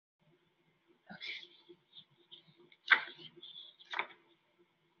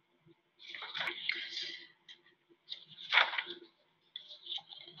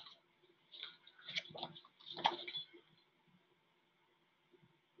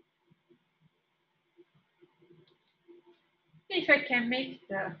I can make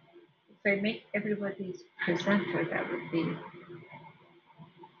the, if I make everybody's presenter, that would be.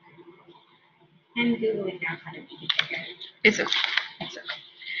 And Google it now how to make it bigger. It's okay. It's okay.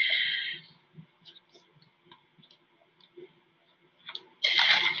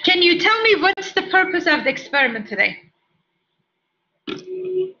 Can you tell me what's the purpose of the experiment today?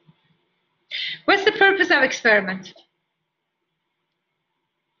 What's the purpose of experiment?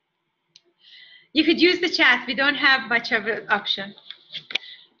 You could use the chat. We don't have much of an option.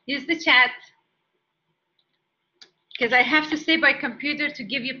 Use the chat. Because I have to stay by computer to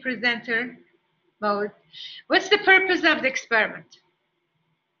give you presenter mode. What's the purpose of the experiment?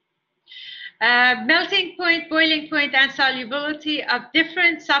 Melting point, boiling point, and solubility of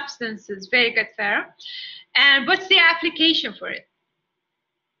different substances. Very good, Farah. And what's the application for it?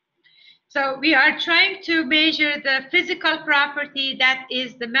 So we are trying to measure the physical property that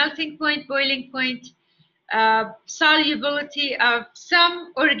is the melting point, boiling point, solubility of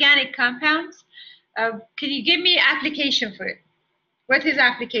some organic compounds. Can you give me application for it? What is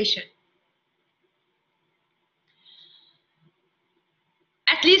application?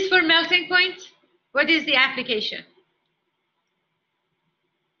 At least for melting point, what is the application?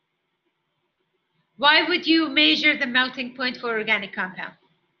 Why would you measure the melting point for organic compound?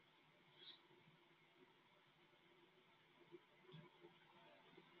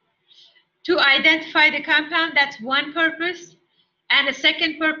 To identify the compound, that's one purpose. And a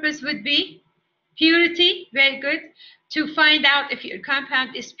second purpose would be purity, very good, to find out if your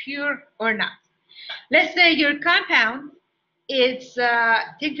compound is pure or not. Let's say your compound is, I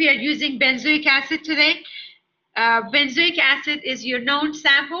think we are using benzoic acid today. Benzoic acid is your known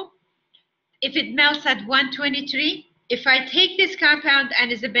sample. If it melts at 123, if I take this compound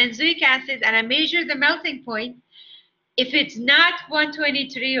and it's a benzoic acid and I measure the melting point, if it's not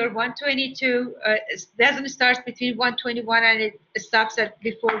 123 or 122, it doesn't start between 121 and it stops at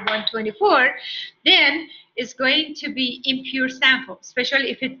before 124, then it's going to be impure sample,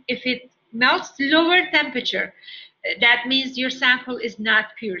 especially if it melts lower temperature. That means your sample is not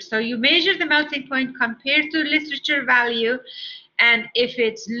pure. So you measure the melting point compared to literature value, and if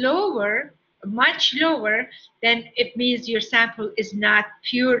it's lower, much lower, then it means your sample is not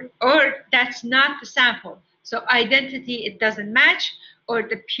pure, or that's not the sample. So identity, it doesn't match, or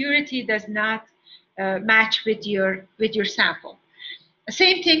the purity does not match with your sample.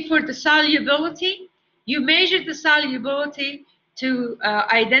 Same thing for the solubility. You measure the solubility to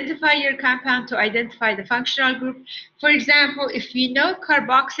identify your compound, to identify the functional group. For example, if we know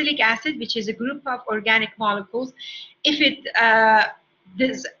carboxylic acid, which is a group of organic molecules, if it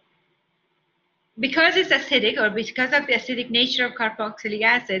because it's acidic, or because of the acidic nature of carboxylic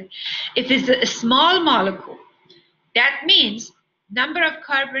acid, if it's a small molecule, that means number of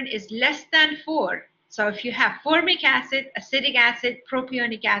carbon is less than 4. So if you have formic acid, acidic acid,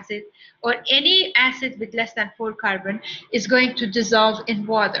 propionic acid, or any acid with less than 4 carbon is going to dissolve in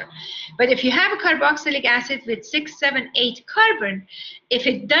water. But if you have a carboxylic acid with 6, 7, 8 carbon, if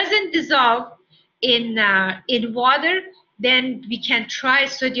it doesn't dissolve in water, then we can try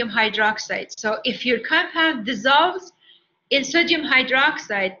sodium hydroxide. So if your compound dissolves in sodium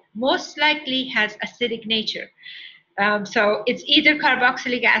hydroxide, most likely has acidic nature. So it's either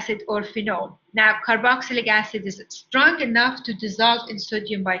carboxylic acid or phenol. Now, carboxylic acid is strong enough to dissolve in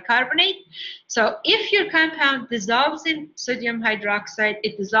sodium bicarbonate. So if your compound dissolves in sodium hydroxide,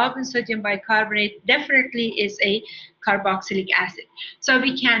 it dissolves in sodium bicarbonate, definitely is a carboxylic acid. So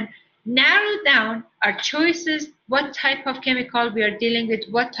we can narrow down our choices, what type of chemical we are dealing with,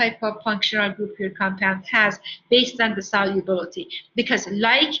 what type of functional group your compound has based on the solubility. Because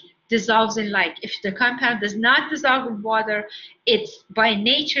like dissolves in like. If the compound does not dissolve in water, it's by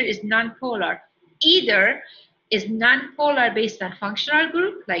nature is nonpolar. Either is nonpolar based on functional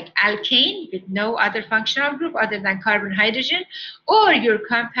group, like alkane with no other functional group other than carbon hydrogen, or your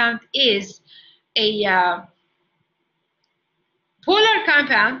compound is a polar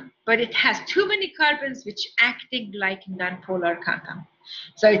compound, but it has too many carbons which acting like nonpolar compound.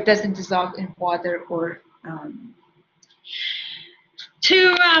 So it doesn't dissolve in water or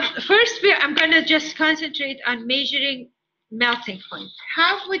first, I'm going to just concentrate on measuring melting point.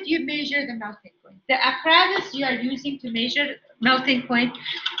 How would you measure the melting point? The apparatus you are using to measure melting point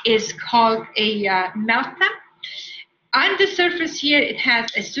is called a melt temp. On the surface here, it has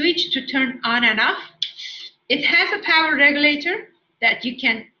a switch to turn on and off. It has a power regulator that you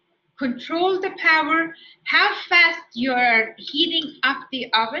can control the power, how fast you are heating up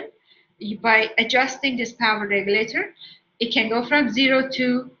the oven by adjusting this power regulator. It can go from 0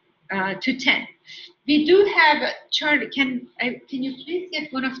 to 10. We do have a chart. Can you please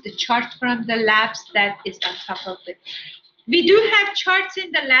get one of the charts from the labs that is on top of it? We do have charts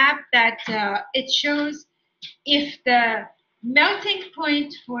in the lab that it shows if the melting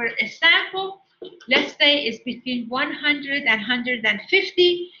point for a sample, let's say, is between 100 and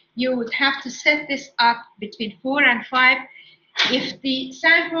 150, you would have to set this up between 4 and 5. If the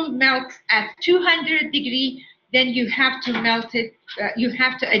sample melts at 200 degree, then you have to melt it, you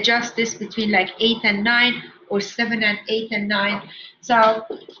have to adjust this between like 8 and 9 or 7 and 8 and 9. So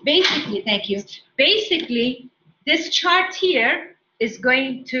basically, thank you. Basically, this chart here is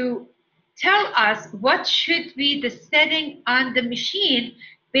going to tell us what should be the setting on the machine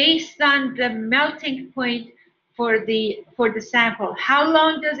based on the melting point for the sample. How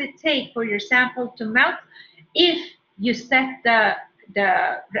long does it take for your sample to melt if you set the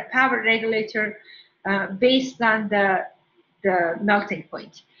power regulator based on the melting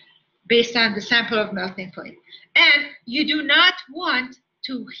point, based on the sample of melting point. And you do not want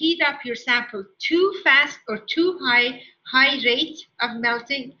to heat up your sample too fast or too high rate of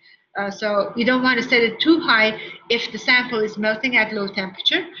melting. So you don't want to set it too high if the sample is melting at low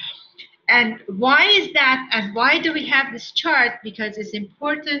temperature. And why is that? And why do we have this chart? Because it's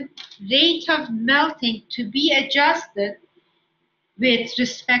important rate of melting to be adjusted with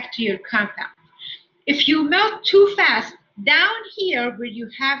respect to your compound. If you melt too fast, down here where you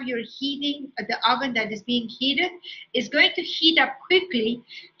have your heating, the oven that is being heated is going to heat up quickly.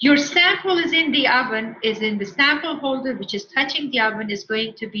 Your sample is in the oven, is in the sample holder, which is touching the oven, is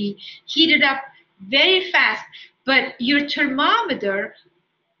going to be heated up very fast. But your thermometer,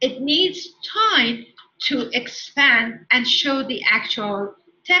 it needs time to expand and show the actual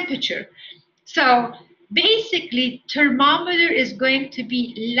temperature. So basically, thermometer is going to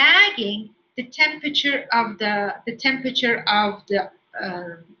be lagging the temperature of the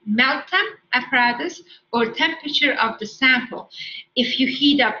melt temp apparatus or temperature of the sample if you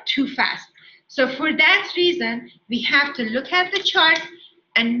heat up too fast. So for that reason, we have to look at the chart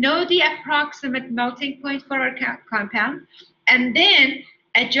and know the approximate melting point for our compound, and then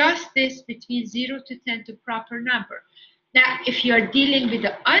adjust this between 0 to 10 to proper number. Now, if you're dealing with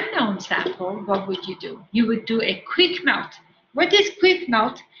the unknown sample, what would you do? You would do a quick melt. What is quick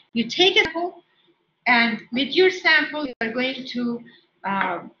melt? You take a sample, and with your sample, you're going to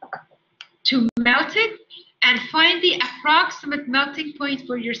melt it and find the approximate melting point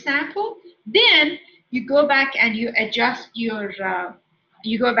for your sample. Then you go back and you adjust your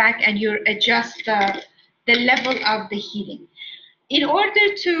the level of the heating. In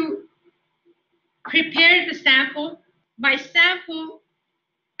order to prepare the sample, my sample,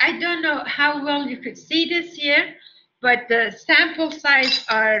 I don't know how well you could see this here, but the sample size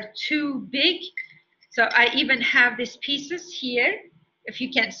are too big. So I even have these pieces here. If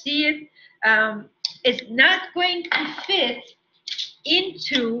you can see it, it's not going to fit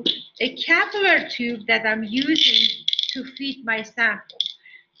into a capillary tube that I'm using to feed my sample.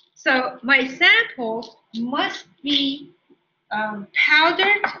 So my sample must be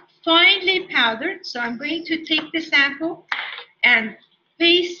powdered, finely powdered. So I'm going to take the sample and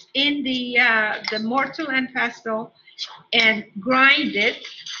place in the mortar and pestle and grind it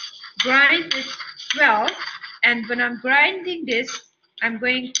well. And when I'm grinding this, I'm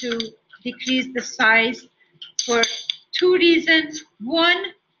going to decrease the size for two reasons. One,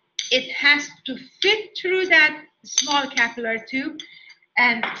 it has to fit through that small capillary tube.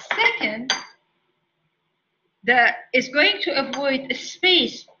 And second, is going to avoid a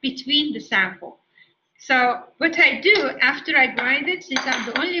space between the sample. So what I do after I grind it, since I'm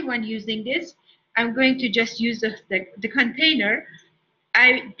the only one using this, I'm going to just use the container.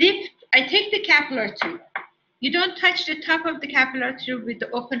 I take the capillary tube. You don't touch the top of the capillary tube with the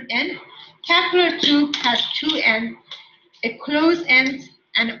open end. Capillary tube has two ends, a closed end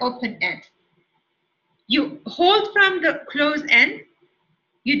and open end. You hold from the closed end.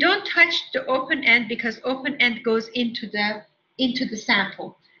 You don't touch the open end because open end goes into the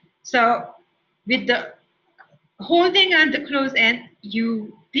sample. So with the holding on the closed end,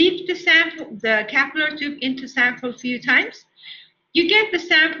 you dip the capillary tube into sample a few times. You get the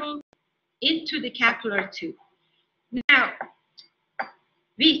sample into the capillary tube. Now,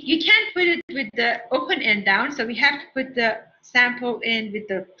 you can't put it with the open end down, so we have to put the sample in with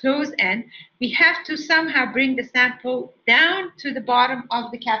the closed end. We have to somehow bring the sample down to the bottom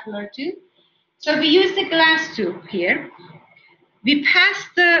of the capillary tube. So we use the glass tube here. We pass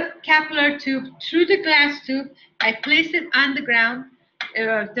the capillary tube through the glass tube. I place it on the ground.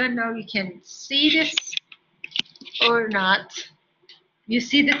 I don't know if you can see this or not. You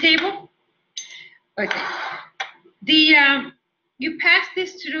see the table? Okay. You pass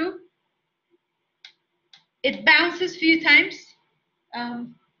this through. It bounces a few times.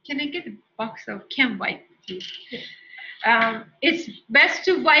 Can I get a box of Chem White, please? It's best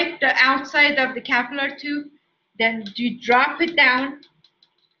to wipe the outside of the capillary tube. Then you drop it down.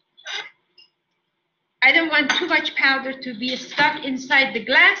 I don't want too much powder to be stuck inside the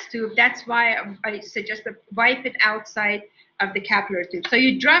glass tube. That's why I suggest to wipe it outside of the capillary tube. So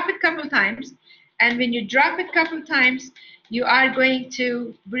you drop it a couple times, and when you drop it a couple times, you are going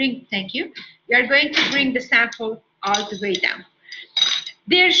to bring, thank you, you are going to bring the sample all the way down.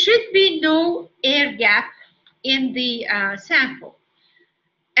 There should be no air gap in the sample.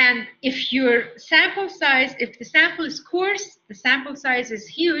 And if your sample size, if the sample is coarse, the sample size is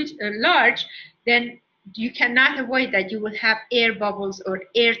huge or large, then you cannot avoid that. You will have air bubbles or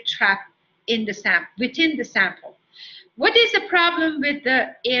air trap in the sample, within the sample. What is the problem with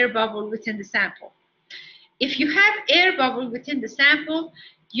the air bubble within the sample? If you have air bubble within the sample,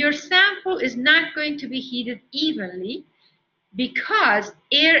 your sample is not going to be heated evenly because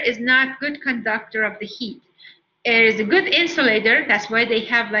air is not good conductor of the heat. Air is a good insulator. That's why they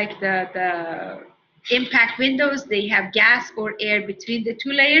have like the impact windows. They have gas or air between the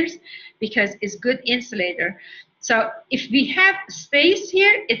two layers because it's good insulator. So if we have space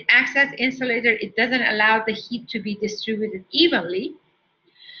here, it acts as insulator. It doesn't allow the heat to be distributed evenly.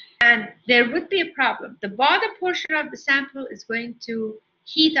 And there would be a problem. The bottom portion of the sample is going to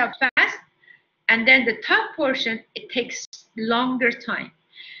heat up fast. And then the top portion, it takes longer time.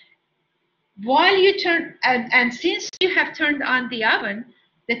 While you turn, and since you have turned on the oven,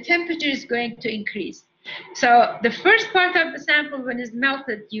 the temperature is going to increase. So the first part of the sample, when it's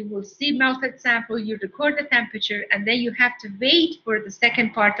melted, you will see melted sample, you record the temperature, and then you have to wait for the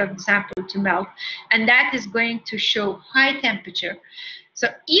second part of the sample to melt, and that is going to show high temperature. So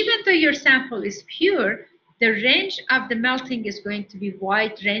even though your sample is pure, the range of the melting is going to be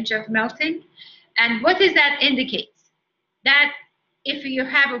wide range of melting. And what does that indicate? That if you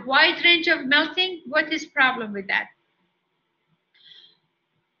have a wide range of melting, what is problem with that?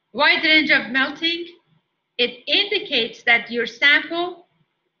 Wide range of melting, it indicates that your sample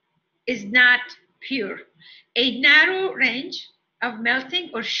is not pure. A narrow range of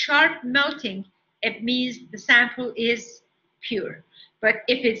melting or sharp melting, it means the sample is pure. But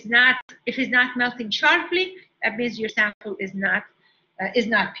if it's not melting sharply, that means your sample is not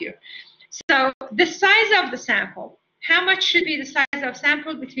pure. So the size of the sample, how much should be the size of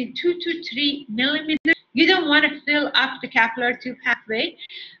sample? Between 2 to 3 millimeters. You don't want to fill up the capillary tube halfway.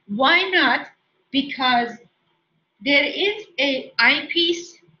 Why not? Because there is a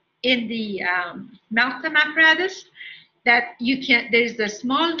eyepiece in the melting apparatus that you can, there's a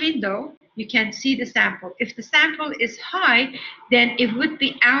small window, you can see the sample. If the sample is high, then it would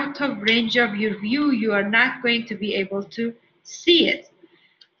be out of range of your view. You are not going to be able to see it.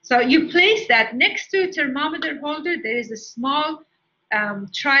 So you place that next to a thermometer holder. There is a small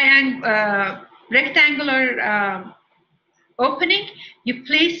rectangular opening. You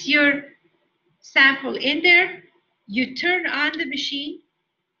place your sample in there. You turn on the machine,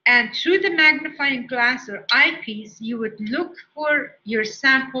 and through the magnifying glass or eyepiece, you would look for your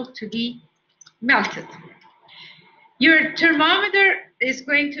sample to be melted. Your thermometer is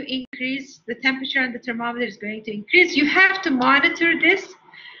going to increase. The temperature on the thermometer is going to increase. You have to monitor this.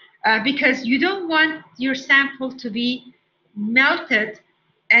 Because you don't want your sample to be melted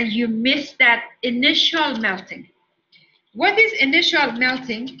and you miss that initial melting. What is initial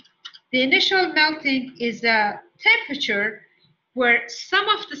melting? The initial melting is a temperature where some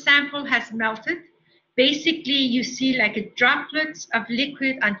of the sample has melted. Basically, you see like a droplets of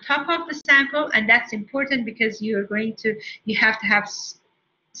liquid on top of the sample, and that's important because you have to have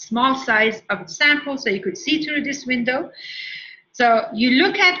small size of the sample so you could see through this window. So you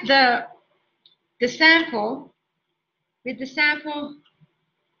look at the sample with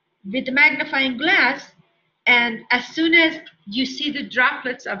the magnifying glass, and as soon as you see the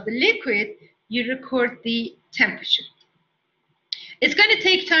droplets of the liquid, you record the temperature. It's going to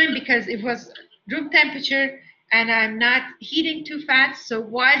take time because it was room temperature and I'm not heating too fast. So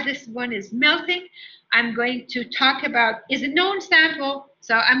while this one is melting, I'm going to talk about, is a known sample.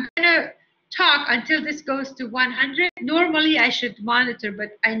 So I'm going to talk until this goes to 100. Normally I should monitor,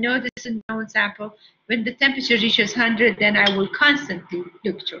 but I know this is a known sample. When the temperature reaches 100, then I will constantly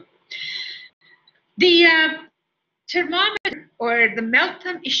look through. The thermometer or the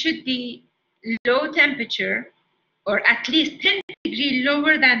meltum, it should be low temperature or at least 10 degrees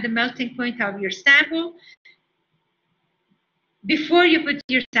lower than the melting point of your sample before you put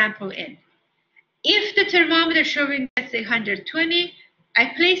your sample in. If the thermometer showing, let's say 120,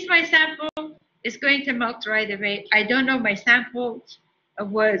 I place my sample, it's going to melt right away. I don't know my sample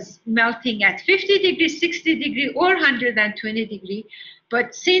was melting at 50 degrees, 60 degrees, or 120 degrees.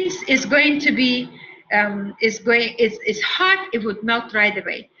 But since it's going to be is hot, it would melt right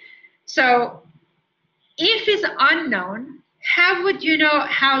away. So if it's unknown, how would you know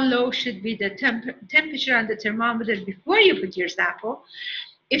how low should be the temperature on the thermometer before you put your sample?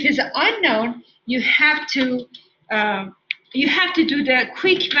 If it's unknown, you have to do the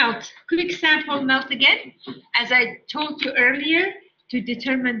quick sample melt again. As I told you earlier, to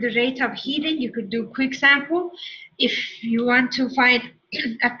determine the rate of heating, you could do quick sample. If you want to find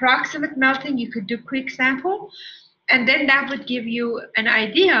approximate melting, you could do quick sample. And then that would give you an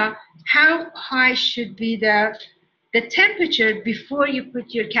idea how high should be the temperature before you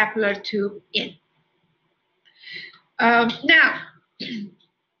put your capillary tube in. Now,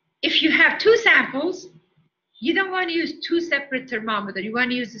 if you have two samples, you don't want to use two separate thermometers. You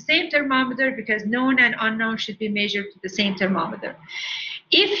want to use the same thermometer because known and unknown should be measured with the same thermometer.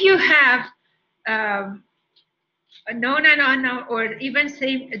 If you have a known and unknown, or even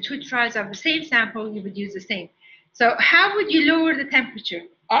two trials of the same sample, you would use the same. So how would you lower the temperature?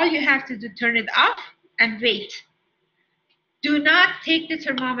 All you have to do, turn it off and wait. Do not take the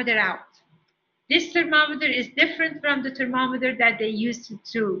thermometer out. This thermometer is different from the thermometer that they used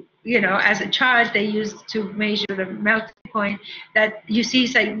to, as a child, they used to measure the melting point. That you see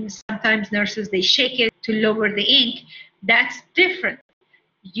sometimes nurses, they shake it to lower the ink. That's different.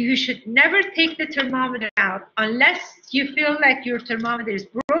 You should never take the thermometer out unless you feel like your thermometer is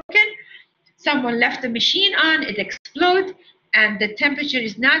broken. Someone left the machine on, it explodes, and the temperature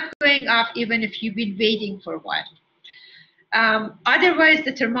is not going up even if you've been waiting for a while. Otherwise,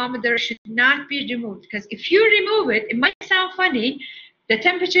 the thermometer should not be removed, because if you remove it, it might sound funny. The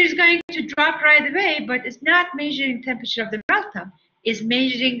temperature is going to drop right away, but it's not measuring temperature of the meltdown. It's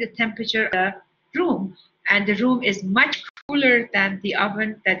measuring the temperature of the room, and the room is much cooler than the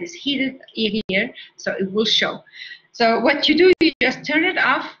oven that is heated here, so it will show. So what you do, you just turn it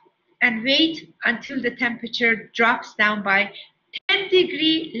off and wait until the temperature drops down by 10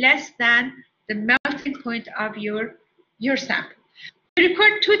 degrees less than the melting point of your sample. We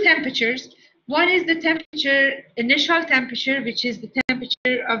record two temperatures. One is the initial temperature, which is the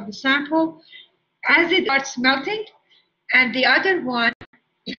temperature of the sample as it starts melting, and the other one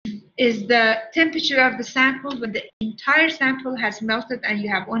is the temperature of the sample when the entire sample has melted and you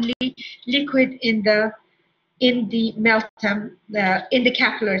have only liquid in the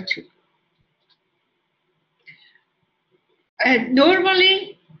capillary tube.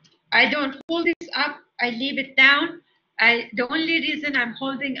 Normally, I don't hold this up. I leave it down. The only reason I'm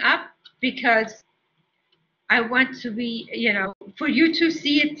holding up, because I want to be, for you to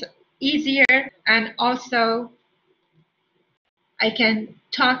see it easier, and also I can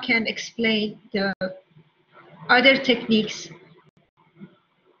talk and explain the other techniques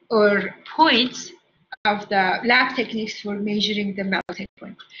or points of the lab techniques for measuring the melting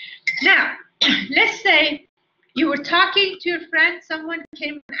point. Now, let's say you were talking to your friend, someone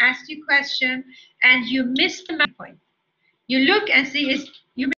came and asked you a question, and you missed the melting point. You look and see,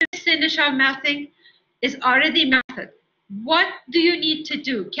 you missed the initial melting, is already melted. What do you need to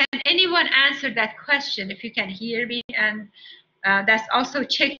do? Can anyone answer that question if you can hear me? And that's also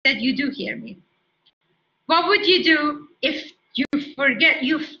check that you do hear me. What would you do if you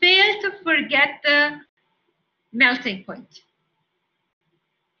fail to forget the melting point?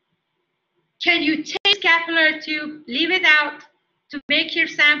 Can you take capillary tube, leave it out to make your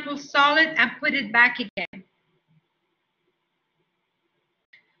sample solid and put it back again?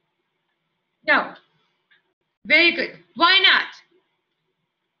 No. Very good. Why not?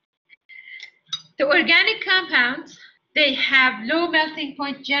 The organic compounds, they have low melting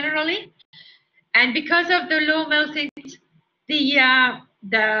point generally, and because of the low melting, the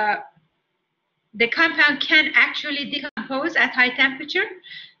compound can actually decompose at high temperature.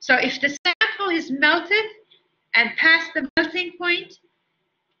 So if the sample is melted and past the melting point,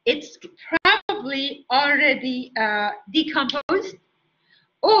 it's probably already decomposed.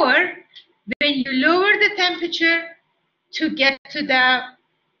 Or when you lower the temperature to get to the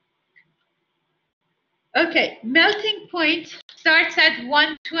melting point starts at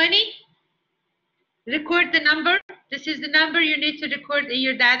 120. Record the number. This is the number you need to record in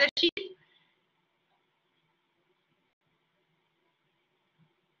your data sheet.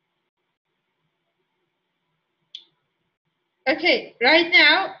 Okay, right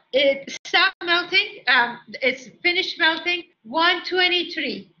now it stopped melting. It's finished melting.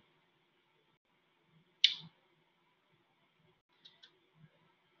 123.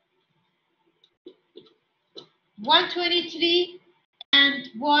 123 and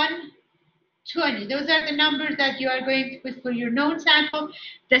 120. Those are the numbers that you are going to put for your known sample.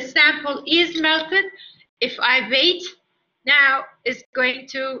 The sample is melted. If I wait, now it's going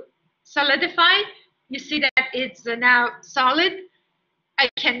to solidify. You see that it's now solid. I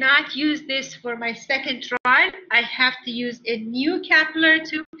cannot use this for my second trial. I have to use a new capillary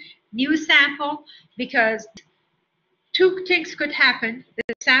tube, new sample, because two things could happen.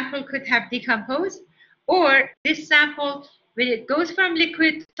 The sample could have decomposed, or this sample, when it goes from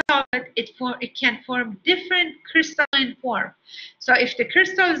liquid to solid, it can form different crystalline form. So if the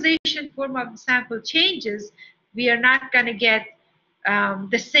crystallization form of the sample changes, we are not going to get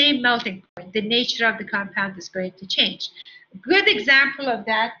the same melting point. The nature of the compound is going to change. A good example of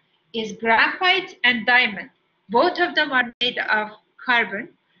that is graphite and diamond. Both of them are made of carbon,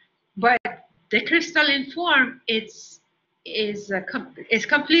 but the crystalline form is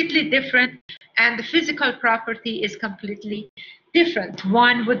completely different, and the physical property is completely different.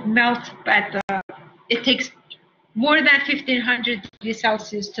 One would melt, but it takes more than 1500 degrees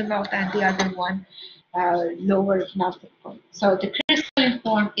Celsius to melt, and the other one lower melting point. So the crystalline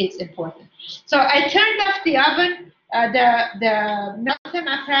form is important. So I turned off the oven, the melting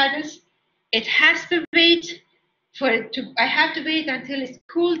apparatus. It has to wait I have to wait until it's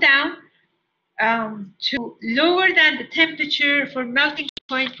cooled down to lower than the temperature for melting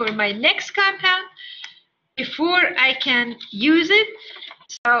point for my next compound before I can use it.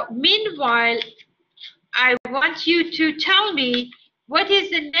 So meanwhile, I want you to tell me what is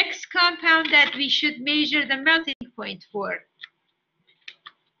the next compound that we should measure the melting point for.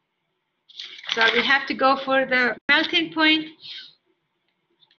 So we have to go for the melting point.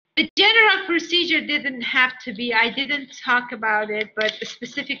 The general procedure didn't have to be, I didn't talk about it, but the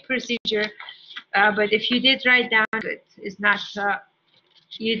specific procedure, but if you did write down it, is not,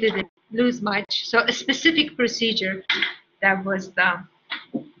 you didn't lose much. So a specific procedure, that was the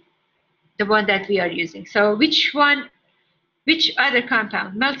one that we are using. So which one, which other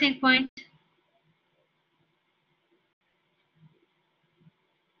compound? Melting point.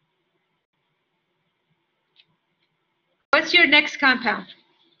 What's your next compound?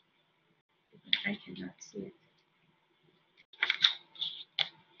 I cannot see it.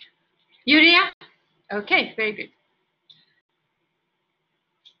 Urea? Okay, very good.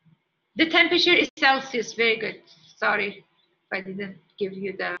 The temperature is Celsius, very good. Sorry if I didn't give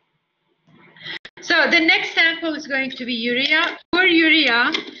you the... So the next sample is going to be urea. For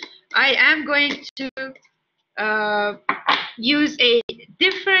urea, I am going to use a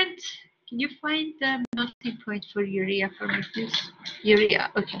different... Can you find the melting point for urea for me, please? Urea,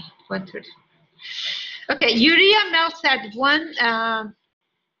 okay, 1/3. Okay, urea melts at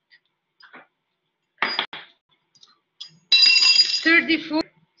 134.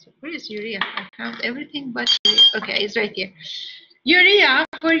 So where is urea? I found everything but urea. Okay, it's right here. Urea,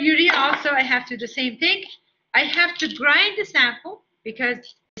 for urea also I have to do the same thing. I have to grind the sample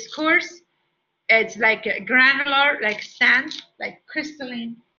because it's coarse. It's like a granular, like sand, like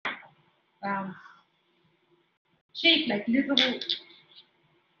crystalline shape, like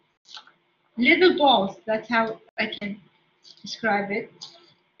little balls. That's how I can describe it.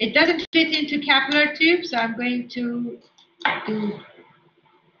 It doesn't fit into capillary tube, so I'm going to do,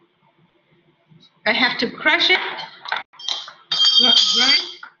 I have to crush it, grind.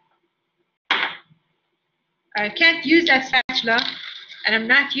 I can't use that spatula, and I'm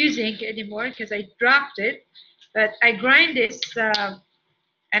not using it anymore because I dropped it, but I grind this,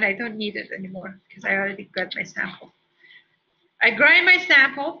 and I don't need it anymore because I already got my sample. I grind my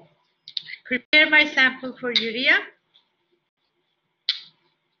sample, prepare my sample for urea.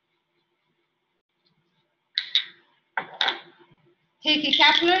 Take a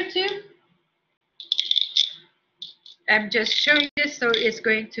capillary tube. I'm just showing this, so it's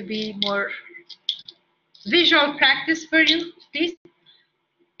going to be more visual practice for you, please.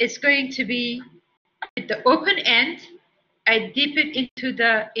 It's going to be at the open end. I dip it into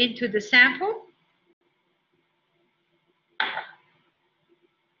the sample.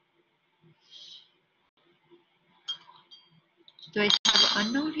 Do I have an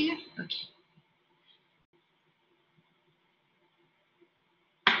unknown here? Okay.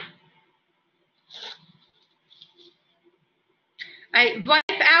 I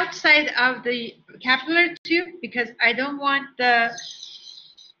wipe outside of the capillary tube because I don't want the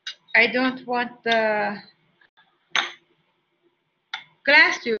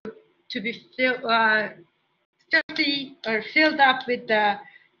glass tube to be filthy or filled up with the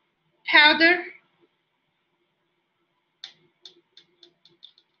powder.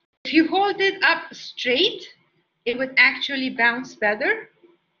 If you hold it up straight, it would actually bounce better.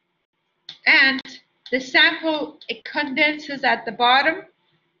 And the sample, it condenses at the bottom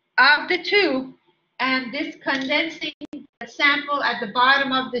of the tube, and this condensing the sample at the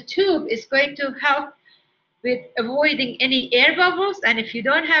bottom of the tube is going to help with avoiding any air bubbles. And if you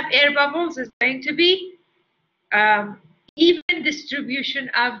don't have air bubbles, it's going to be even distribution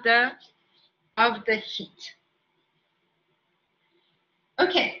of the heat.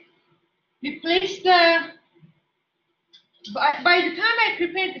 Okay, we place the. By the time I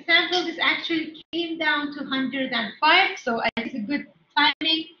prepared the sample, this actually came down to 105. So it's a good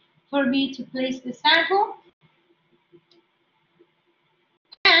timing for me to place the sample.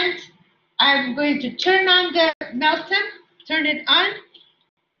 And I'm going to turn on the melton, turn it on,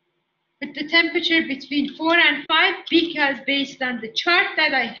 with the temperature between 4 and 5, because based on the chart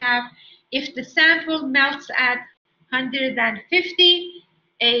that I have, if the sample melts at 150,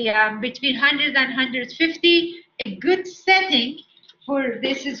 between 100 and 150, a good setting for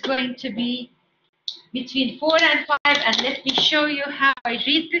this is going to be between 4 and 5. And let me show you how I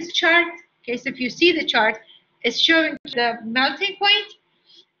read this chart. Okay, so if you see the chart, it's showing the melting point,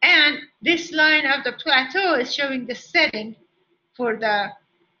 and this line of the plateau is showing the setting for the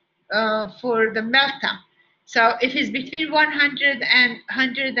meltdown. So if it's between 100 and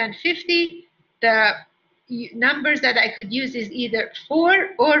 150, the numbers that I could use is either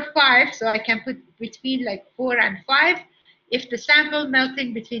 4 or 5. So I can put between like 4 and 5. If the sample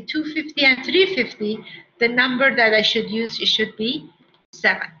melting between 250 and 350, the number that I should use, it should be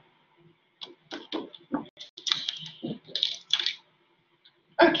 7.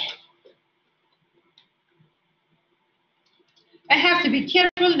 Okay. I have to be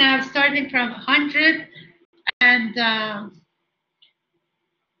careful now, starting from 100, and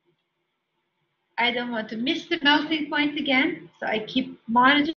I don't want to miss the melting point again, so I keep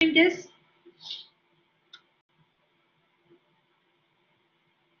monitoring this.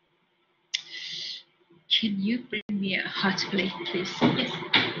 Can you bring me a hot plate, please? Yes.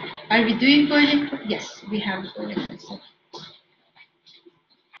 Are we doing boiling? Yes, we have boiling.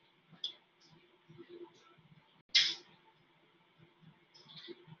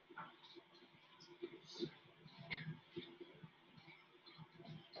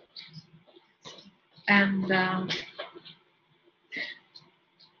 And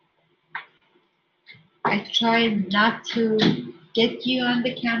I try not to get you on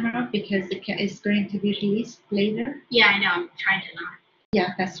the camera because it's going to be released later. Yeah, I know. I'm trying to not.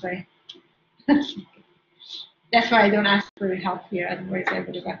 Yeah, that's right. That's why I don't ask for your help here. Otherwise, I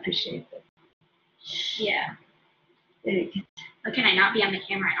would have appreciated it. Yeah. Very good. But can I not be on the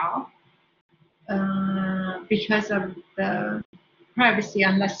camera at all? Because of the privacy,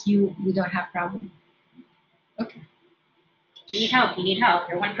 unless you don't have problem. Okay. You need help. You need help.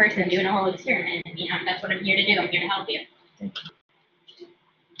 You're one person doing a whole experiment. You know, that's what I'm here to do. I'm here to help you. Thank you.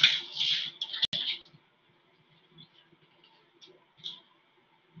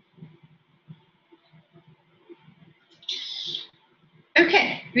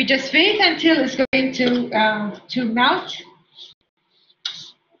 Okay, we just wait until it's going to melt.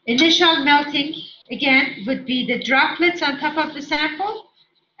 Initial melting, again, would be the droplets on top of the sample,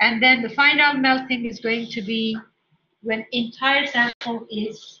 and then the final melting is going to be when entire sample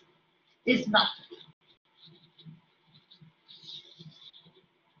is melted.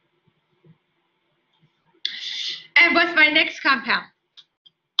 And what's my next compound?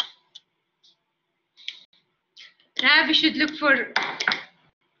 Now we should look for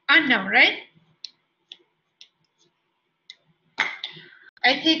unknown, right?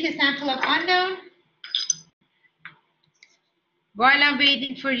 I take a sample of unknown while I'm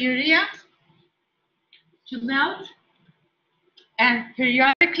waiting for urea to melt. And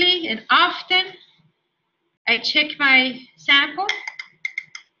periodically and often, I check my sample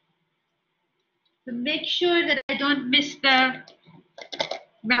to make sure that I don't miss the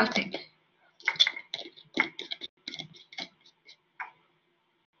melting.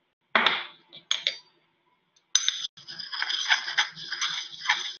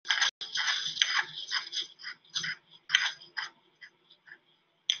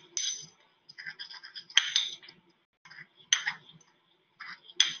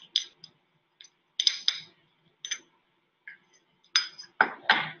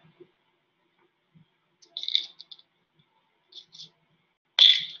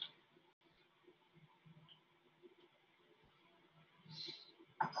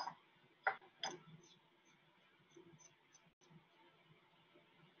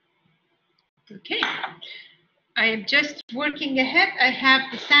 Okay, I am just working ahead. I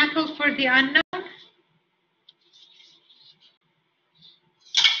have the sample for the unknown.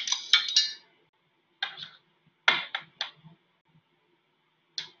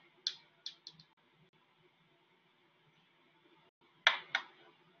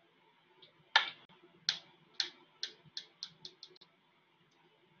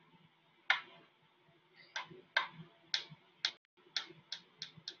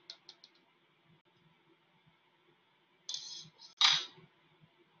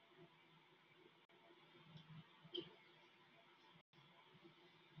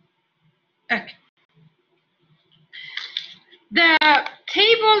 Okay. The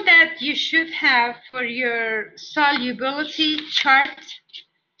table that you should have for your solubility chart,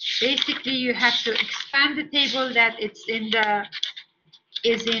 basically you have to expand the table that it's in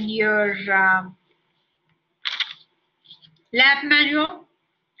your lab manual.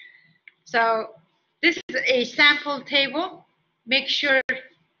 So this is a sample table. Make sure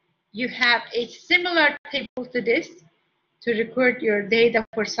you have a similar table to this to record your data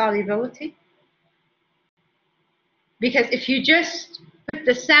for solubility. Because if you just put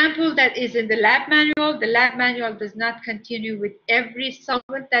the sample that is in the lab manual does not continue with every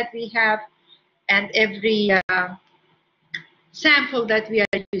solvent that we have and every sample that we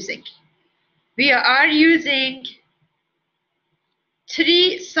are using. We are using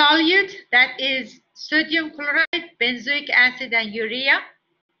 3 solute, that is sodium chloride, benzoic acid, and urea.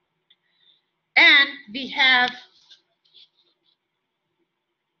 And we have,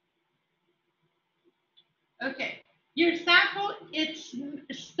 okay, your sample, it's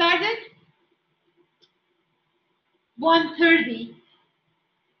started 130. It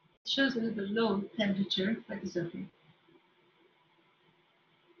shows a little low temperature, but it's okay.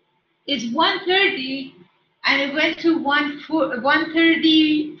 It's 130 and it went to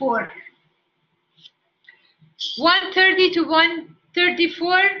 134. 130 to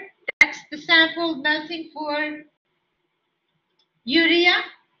 134, that's the sample melting for urea.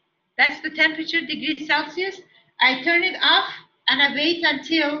 That's the temperature, degrees Celsius. I turn it off and I wait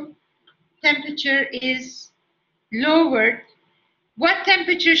until temperature is lowered. What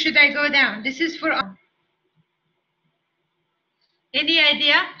temperature should I go down? This is for any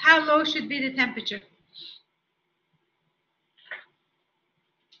idea how low should be the temperature?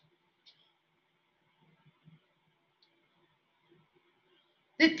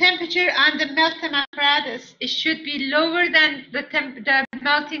 The temperature on the melting apparatus, it should be lower than the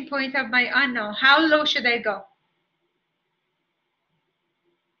melting point of my unknown. How low should I go?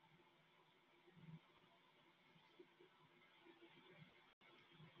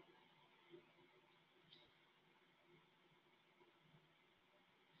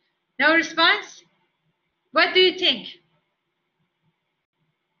 No response? What do you think?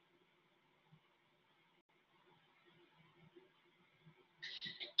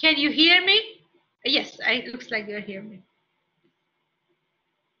 Can you hear me? Yes, it looks like you're hearing me.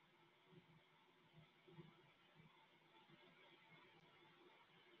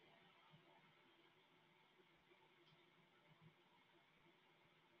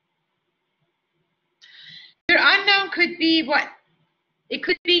 Your unknown could be what? It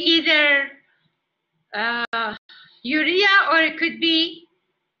could be either urea or it could be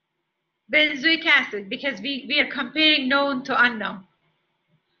benzoic acid, because we are comparing known to unknown.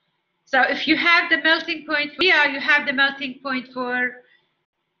 So if you have the melting point for urea, you have the melting point for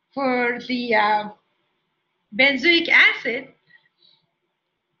the benzoic acid.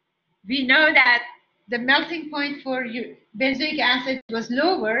 We know that the melting point for benzoic acid was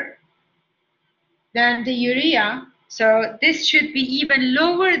lower than the urea. So this should be even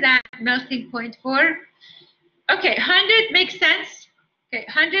lower than melting point for, okay, 100 makes sense. Okay,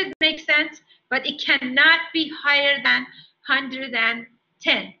 100 makes sense, but it cannot be higher than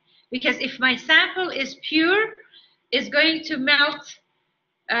 110. Because if my sample is pure, it's going to melt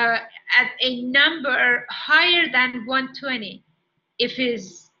at a number higher than 120. If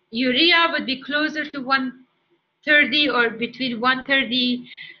his urea would be closer to 130 or between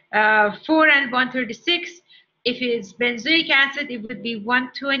 134 and 136. If it's benzoic acid, it would be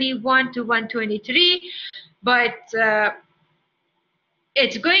 121 to 123, but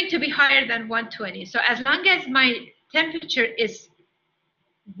it's going to be higher than 120. So as long as my temperature is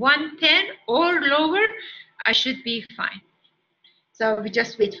 110 or lower, I should be fine. So we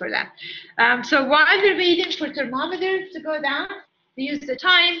just wait for that. So while we're waiting for thermometer to go down, we use the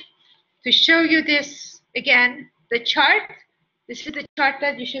time to show you this again, the chart. This is the chart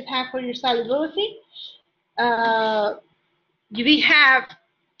that you should have for your solubility. We have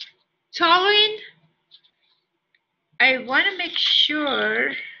toluene. I want to make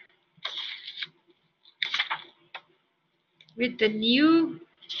sure with the new,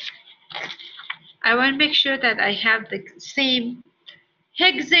 I want to make sure that I have the same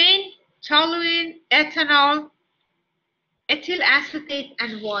hexane, toluene, ethanol, ethyl acetate,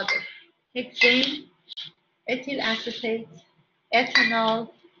 and water. Hexane, ethyl acetate,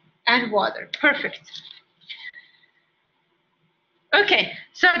 ethanol, and water. Perfect. Okay,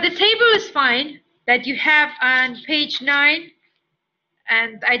 so the table is fine that you have on page 9,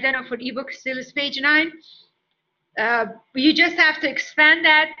 and I don't know for ebook still is page 9. You just have to expand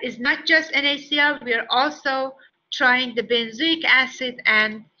that. It's not just NaCl. We are also trying the benzoic acid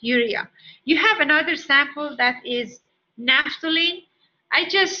and urea. You have another sample that is naphthalene. I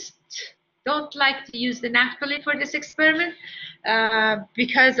just don't like to use the naphthalene for this experiment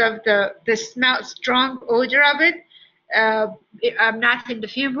because of the smell, strong odor of it. I'm not in the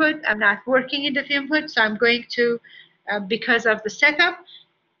fume hood. I'm not working in the fume hood, so I'm going to, because of the setup.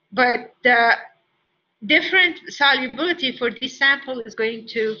 But the different solubility for this sample is going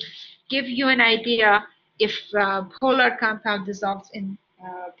to give you an idea if polar compound dissolves in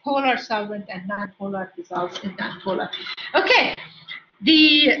polar solvent and non-polar dissolves in non-polar. Okay,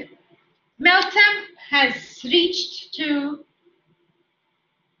 the melt temp has reached to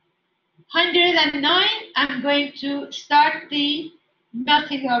 109. I'm going to start the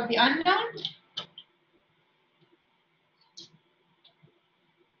melting of the unknown.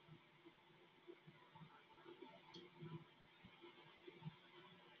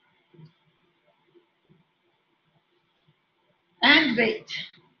 And wait.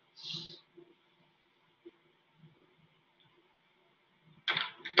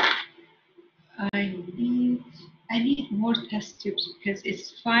 I need more test tubes because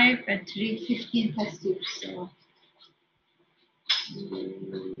it's 5 and 3, 15 test tubes.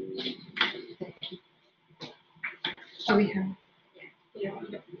 So we have.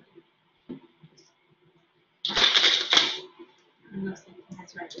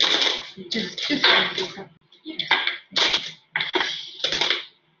 Just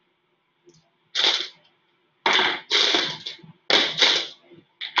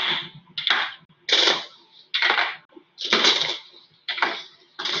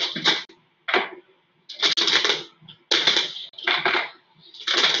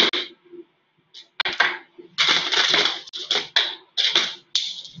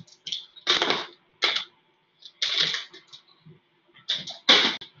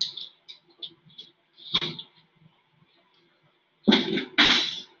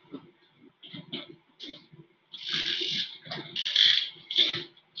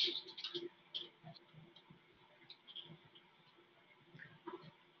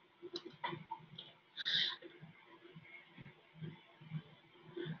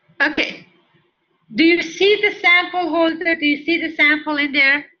okay. Do you see the sample holder? Do you see the sample in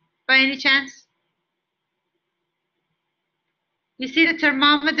there by any chance? You see the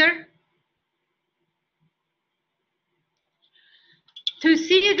thermometer? To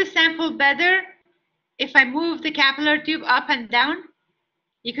see the sample better, if I move the capillary tube up and down,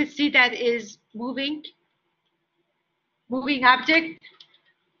 you could see that is moving object.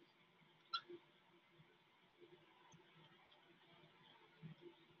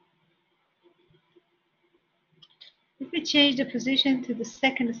 If we change the position to the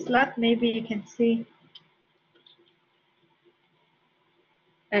second slot, maybe you can see.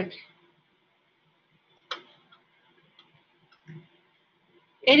 Okay.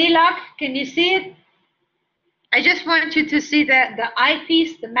 Any luck? Can you see it? I just want you to see the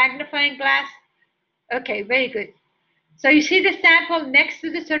eyepiece, the magnifying glass. Okay, very good. So you see the sample next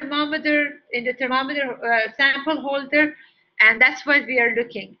to the thermometer in the thermometer sample holder, and that's what we are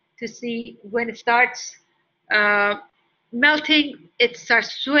looking to see when it starts melting. It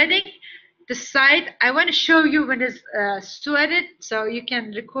starts sweating. The side I want to show you when it's sweated, so you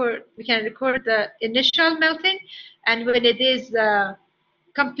can record. We can record the initial melting, and when it is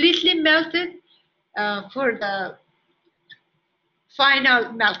completely melted for the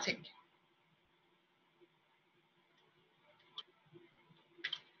final melting.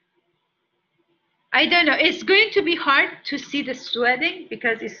 I don't know. It's going to be hard to see the sweating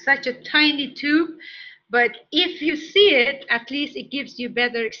because it's such a tiny tube. But if you see it, at least it gives you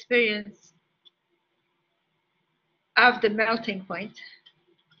better experience of the melting point.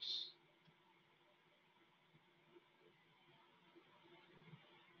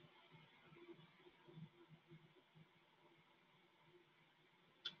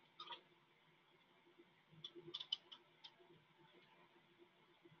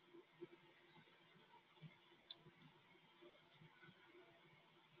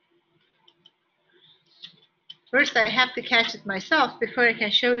 First, I have to catch it myself before I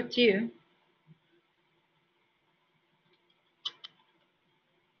can show it to you.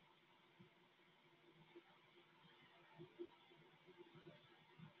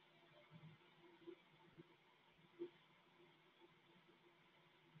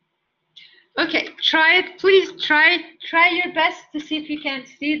 Okay, try it. Please try your best to see if you can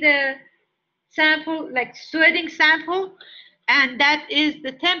see the sample, like sweating sample. And that is,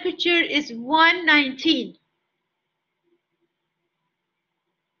 the temperature is 119.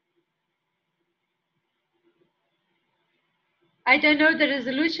 I don't know the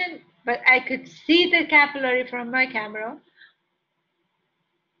resolution. but I could see the capillary from my camera.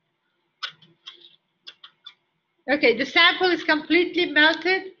 Okay, the sample is completely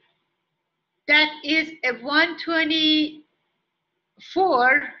melted. That is a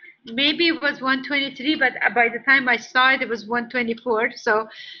 124. Maybe it was 123, but by the time I saw it, it was 124. So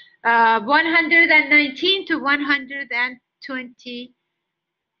 119 to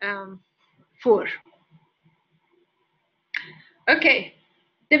 124. Okay,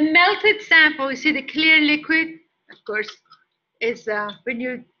 the melted sample, you see the clear liquid, of course, is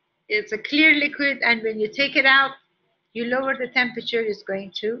it's a clear liquid, and when you take it out, you lower the temperature, it's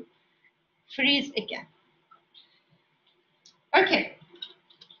going to freeze again. Okay.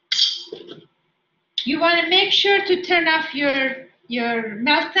 You want to make sure to turn off your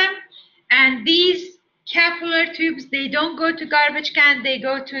melt temp, and these capillary tubes, they don't go to garbage can, they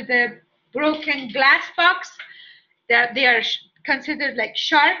go to the broken glass box. That they are considered like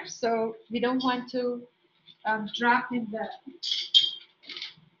sharp, so we don't want to drop in the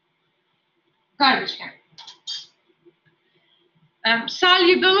garbage can.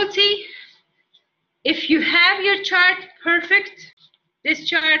 Solubility, if you have your chart perfect, this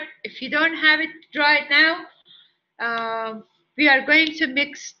chart, if you don't have it right now, we are going to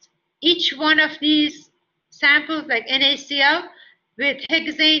mix each one of these samples like NaCl with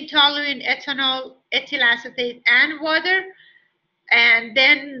hexane, toluene, ethanol, ethyl acetate, and water, and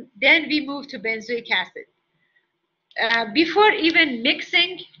then we move to benzoic acid. Before even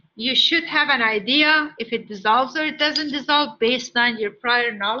mixing, you should have an idea if it dissolves or it doesn't dissolve based on your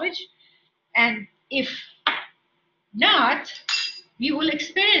prior knowledge, and if not, you will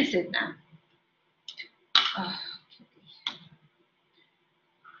experience it now.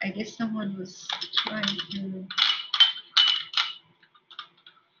 I guess someone was trying to.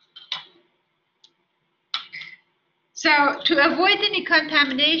 So to avoid any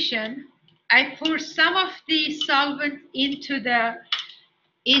contamination, I pour some of the solvent into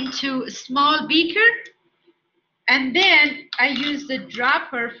a small beaker, and then I use the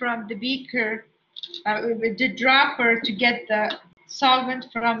dropper from the beaker, the dropper to get the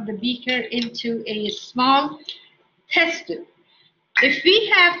solvent from the beaker into a small test tube. If we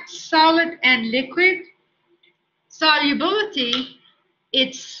have solid and liquid solubility,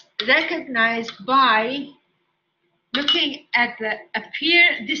 it's recognized by looking at the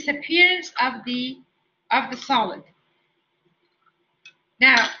disappearance of the solid.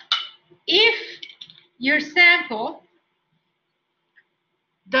 Now, if your sample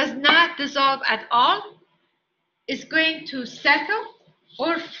does not dissolve at all, it's going to settle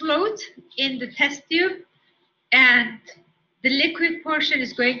or float in the test tube, and the liquid portion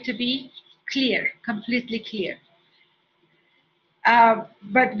is going to be clear, completely clear,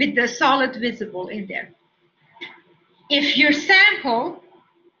 but with the solid visible in there. If your sample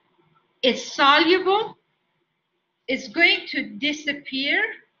is soluble, it's going to disappear,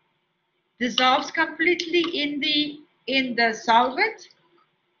 dissolves completely in the solvent,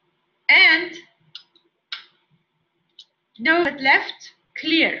 and no left,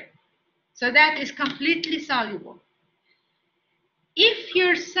 clear. So that is completely soluble. If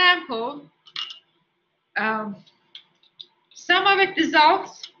your sample, some of it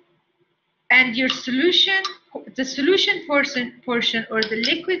dissolves, and your solution, the solution portion or the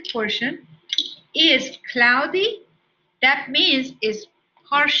liquid portion is cloudy, that means it's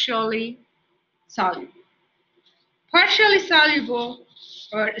partially soluble. Partially soluble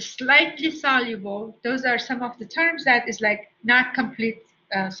or slightly soluble, those are some of the terms that is like not complete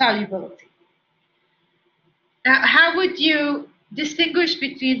solubility. Now, how would you distinguish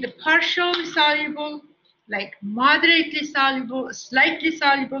between the partially soluble, like moderately soluble, slightly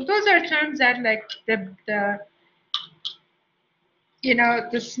soluble? Those are terms that like the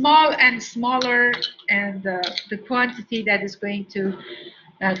small and smaller, and the quantity that is going to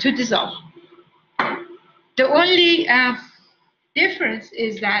dissolve. The only difference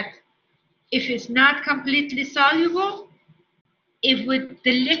is that if it's not completely soluble, the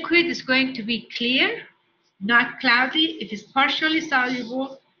liquid is going to be clear, not cloudy. If it's partially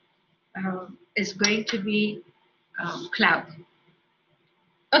soluble, it's going to be cloudy.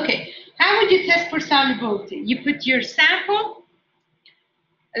 Okay, how would you test for solubility? You put your sample.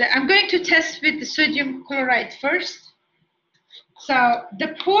 I'm going to test with the sodium chloride first. So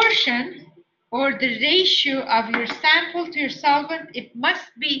the portion or the ratio of your sample to your solvent, it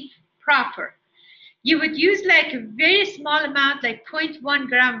must be proper. You would use like a very small amount, like 0.1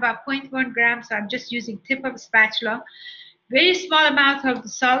 gram, about 0.1 gram. So I'm just using tip of a spatula. Very small amount of the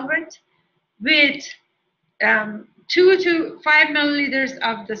solvent with 2 to 5 milliliters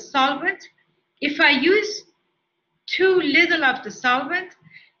of the solvent. If I use too little of the solvent,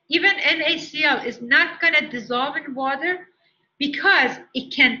 even NaCl is not going to dissolve in water because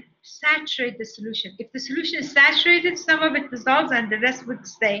it can saturate the solution. If the solution is saturated, some of it dissolves and the rest would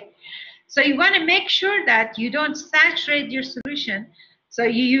stay. So you want to make sure that you don't saturate your solution. So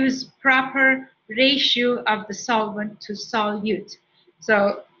you use proper ratio of the solvent to solute.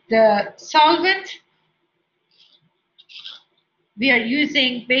 So the solvent we are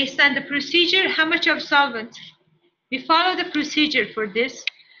using based on the procedure, how much of solvent? We follow the procedure for this.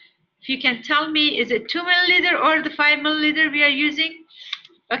 If you can tell me, is it 2 milliliter or the 5 milliliter we are using?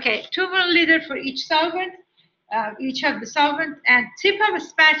 Okay, 2 milliliter for each solvent, each of the solvent, and tip of a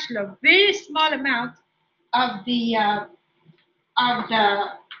spatula, very small amount of the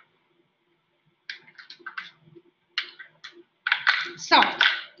salt.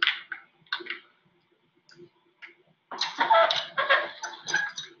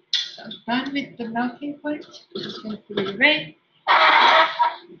 So done with the melting point. Just going to put it away.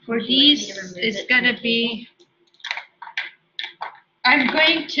 For these, it's going to be, I'm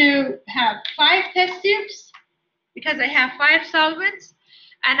going to have 5 test tubes because I have 5 solvents,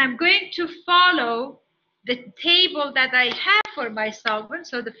 and I'm going to follow the table that I have for my solvent.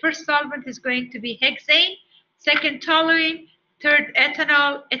 So the first solvent is going to be hexane, second toluene, third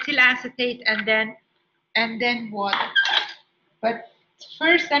ethanol, ethyl acetate, and then water. But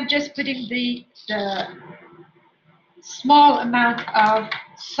first, I'm just putting the small amount of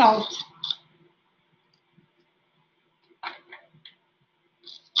salt.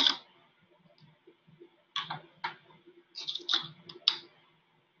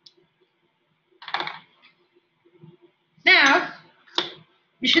 Now,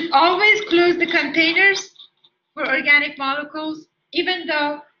 you should always close the containers for organic molecules, even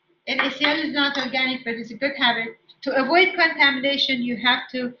though NaCl is not organic, but it's a good habit. To avoid contamination, you have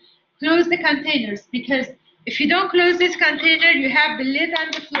to close the containers, because if you don't close this container, you have the lid on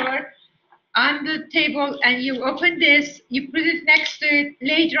the floor, on the table, and you open this, you put it next to it,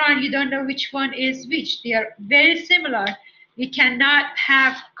 later on you don't know which one is which. They are very similar. We cannot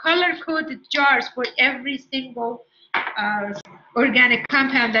have color-coded jars for every single organic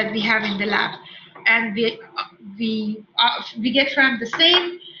compound that we have in the lab, and we get from the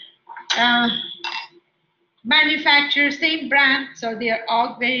same manufacturer, same brand, so they are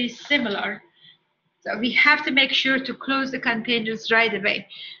all very similar. So we have to make sure to close the containers right away.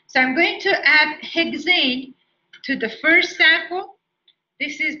 So I'm going to add hexane to the first sample.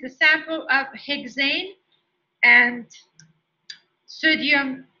 This is the sample of hexane and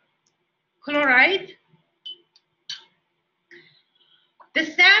sodium chloride. The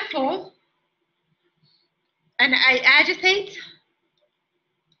sample, and I agitate,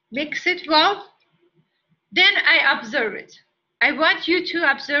 mix it well, then I observe it. I want you to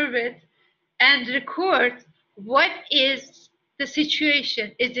observe it and record what is the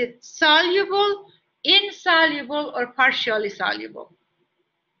situation. Is it soluble, insoluble, or partially soluble?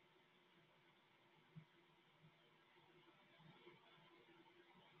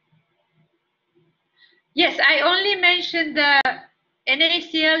 Yes, I only mentioned the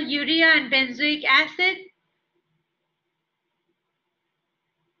NaCl, urea, and benzoic acid.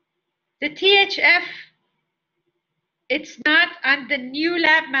 The THF, it's not on the new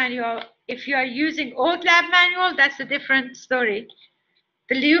lab manual. If you are using old lab manual, that's a different story.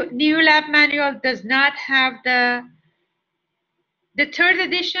 The new lab manual does not have the 3rd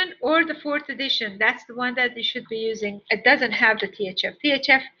edition or the 4th edition. That's the one that you should be using. It doesn't have the THF.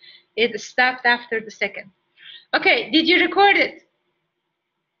 THF is stopped after the 2nd. Okay, did you record it?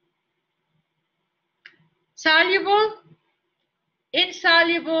 Soluble,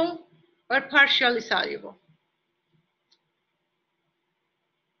 insoluble, or partially soluble?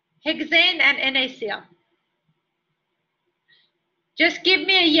 Hexane and NaCl. Just give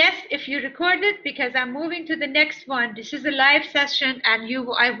me a yes if you record it, because I'm moving to the next one. This is a live session, and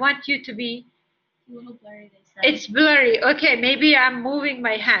I want you to be. A little blurry this side. It's blurry. Okay, maybe I'm moving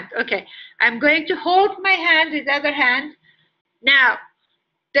my hand. Okay, I'm going to hold my hand with the other hand. Now,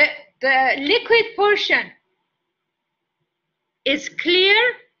 the liquid portion is clear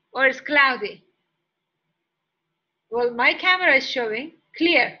or is cloudy? Well, my camera is showing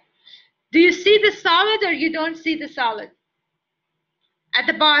clear. Do you see the solid or you don't see the solid? At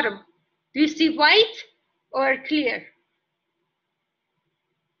the bottom, do you see white or clear?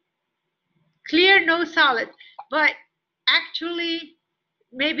 Clear, no solid. But actually,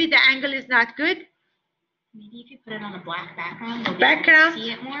 maybe the angle is not good. Maybe if you put it on a black background, you'll Background?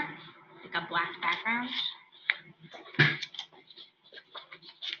 see it more. Like a black background.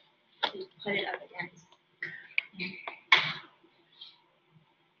 You put it up against.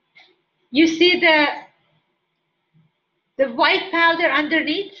 You see the the white powder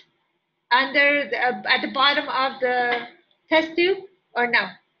underneath, under the, at the bottom of the test tube, or no?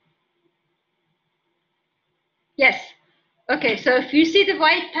 Yes. Okay, so if you see the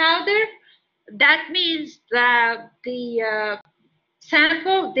white powder, that means that the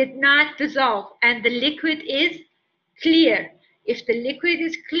sample did not dissolve and the liquid is clear. If the liquid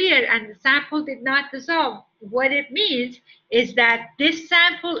is clear and the sample did not dissolve, what it means is that this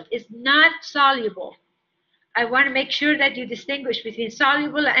sample is not soluble. I want to make sure that you distinguish between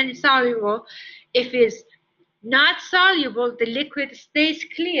soluble and insoluble. If it's not soluble, the liquid stays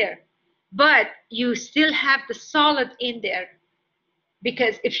clear, but you still have the solid in there.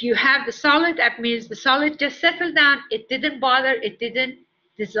 Because if you have the solid, that means the solid just settled down, it didn't bother, it didn't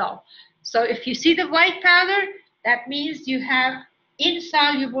dissolve. So if you see the white powder, that means you have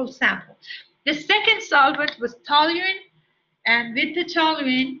insoluble sample. The second solvent was toluene, and with the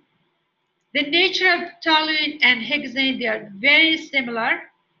toluene, the nature of toluene and hexane, they are very similar.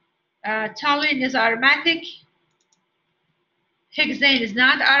 Toluene is aromatic, hexane is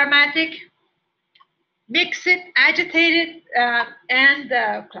not aromatic. Mix it, agitate it, and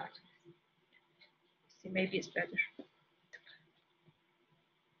clot. See, maybe it's better.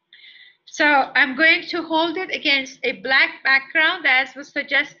 So I'm going to hold it against a black background as was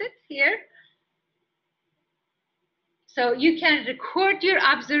suggested here. So you can record your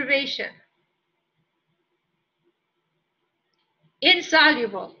observation.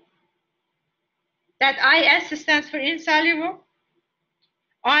 Insoluble. That IS stands for insoluble.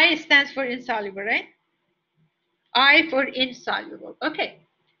 I stands for insoluble, right? I for insoluble. Okay.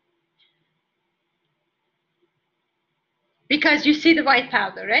 Because you see the white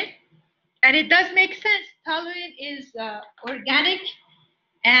powder, right? And it does make sense. Toluene is organic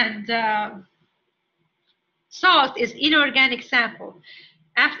and salt is inorganic sample.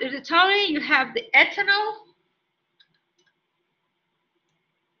 After the toluene, you have the ethanol.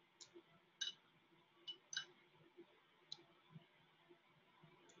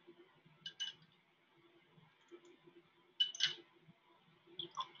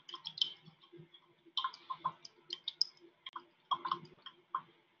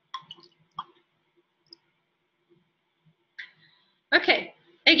 Okay,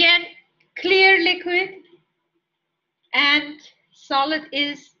 again, clear liquid and solid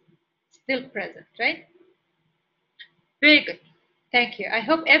is still present, right? Very good. Thank you. I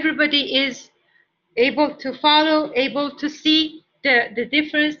hope everybody is able to follow, able to see the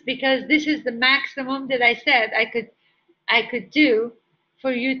difference, because this is the maximum that I said I could do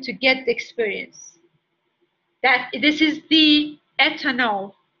for you to get the experience. That this is the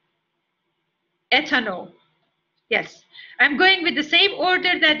ethanol. Ethanol. Yes. I'm going with the same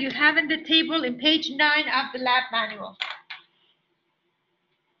order that you have in the table in page 9 of the lab manual.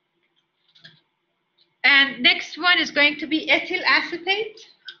 And next one is going to be ethyl acetate.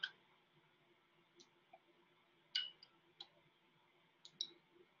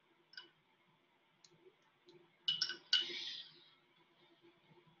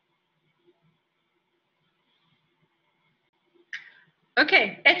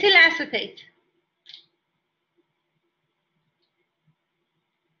 Okay, ethyl acetate.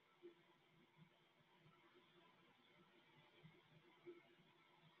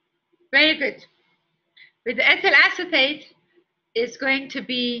 Very good. With the ethyl acetate, it's going to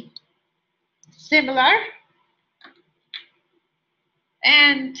be similar.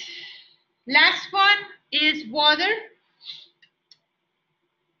 And last one is water.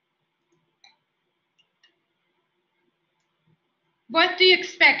 What do you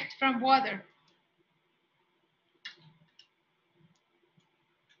expect from water?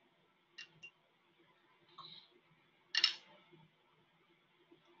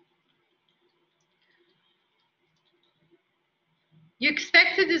 You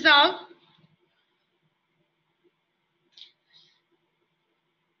expect to dissolve.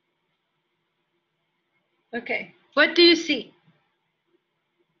 Okay, what do you see?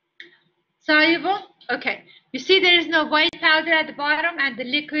 Soluble? Okay, you see there is no white powder at the bottom and the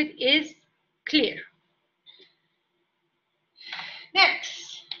liquid is clear. Next.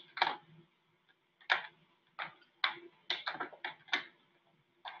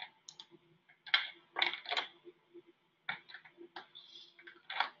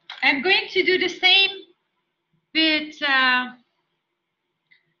 I'm going to do the same with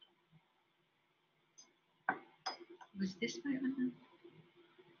was this my one?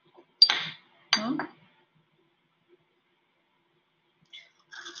 No.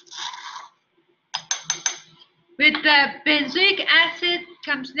 With the benzoic acid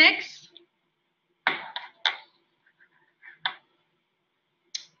comes next.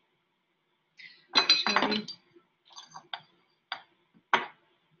 Sorry.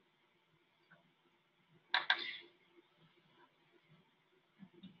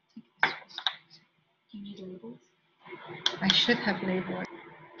 should have labeled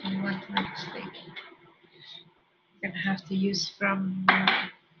on what my mistake. I'm gonna have to use from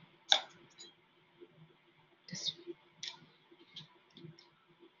this.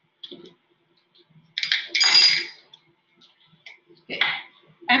 Okay.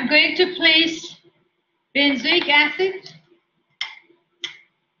 I'm going to place benzoic acid.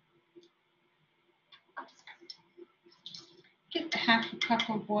 Get half a cup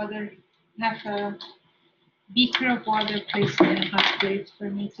of water, half a beaker of water placed in a hot plate for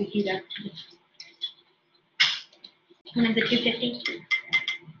me to heat up. And is it 250?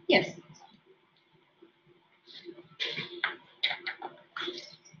 Yes.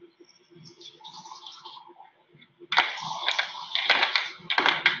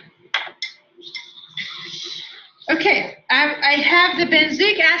 Okay, I have the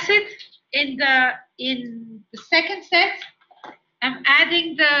benzoic acid in the second set. I'm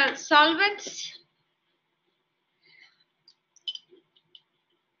adding the solvents.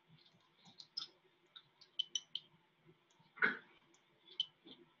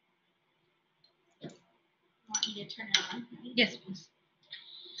 Want me to turn it on? Yes, please.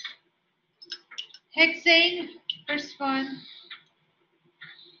 Hexane, first one.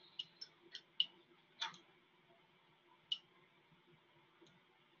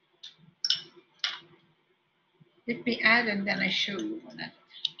 Let me add and then I show you one.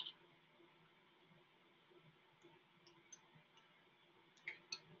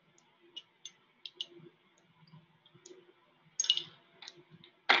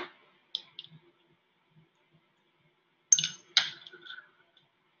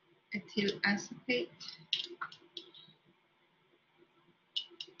 Ethyl acetate.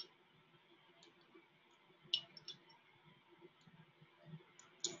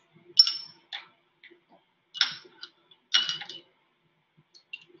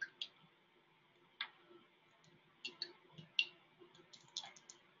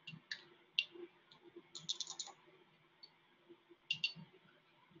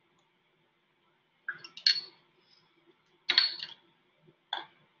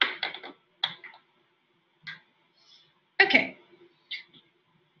 Okay.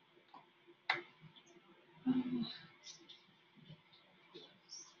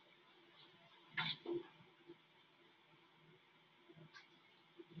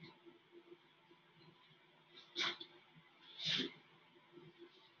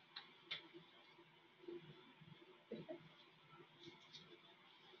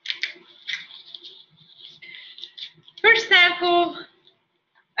 First sample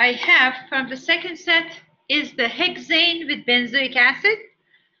I have from the second set is the hexane with benzoic acid.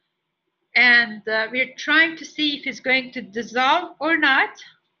 And we're trying to see if it's going to dissolve or not.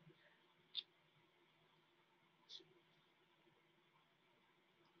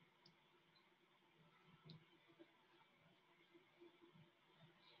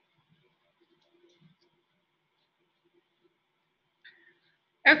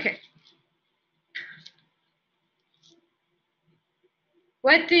 Okay.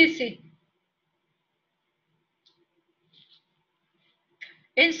 What do you see?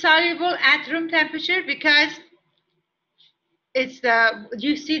 Insoluble at room temperature because it's the,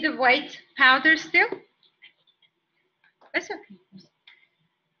 you see the white powder still? That's okay.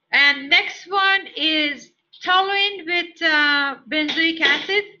 And next one is toluene with benzoic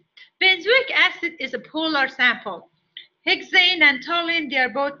acid. Benzoic acid is a polar sample. Hexane and toluene, they are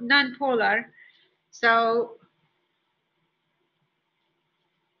both non-polar. So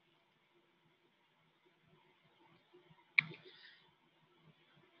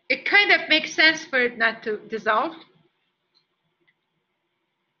it kind of makes sense for it not to dissolve.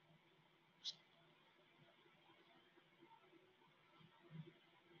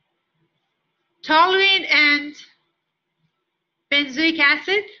 Toluene and benzoic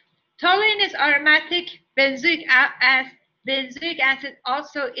acid. Toluene is aromatic. Benzoic acid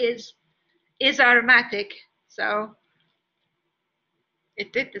also is aromatic. So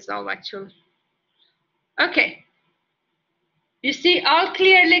it did dissolve actually. Okay. You see all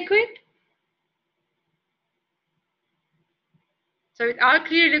clear liquid? So all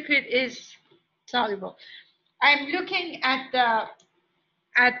clear liquid is soluble. I'm looking at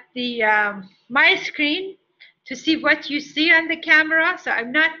my screen to see what you see on the camera. So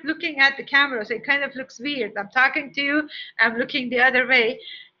I'm not looking at the camera, so it kind of looks weird. I'm talking to you, I'm looking the other way,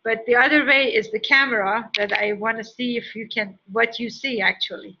 but the other way is the camera that I want to see if you can, what you see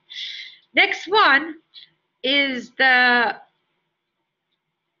actually. Next one is the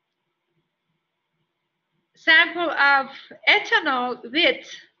sample of ethanol with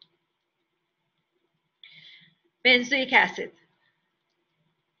benzoic acid.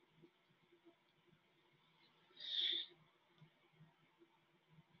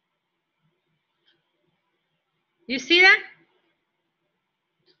 You see that?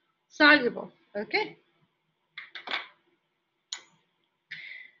 Soluble, okay?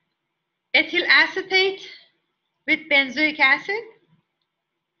 Ethyl acetate with benzoic acid.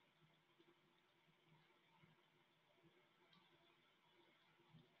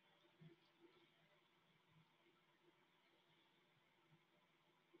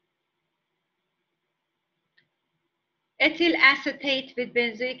 Ethyl acetate with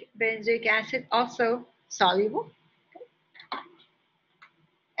benzoic acid, also soluble.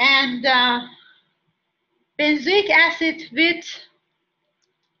 And benzoic acid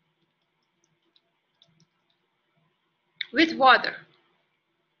with water.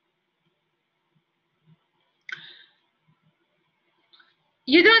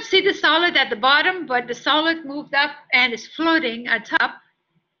 You don't see the solid at the bottom, but the solid moved up and is floating at top.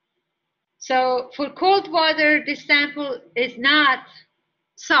 So for cold water, this sample is not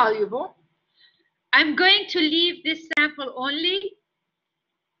soluble. I'm going to leave this sample only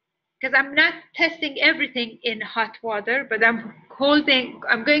because I'm not testing everything in hot water, but I'm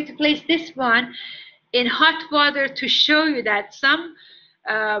going to place this one in hot water to show you that some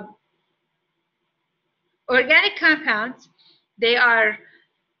organic compounds, they are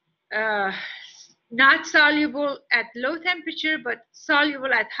not soluble at low temperature, but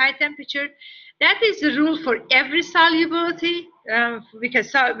soluble at high temperature. That is the rule for every solubility,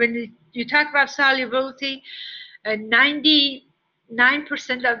 because when you talk about solubility, 99%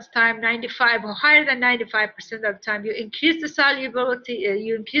 of the time, 95 or higher than 95% of the time, you increase the solubility,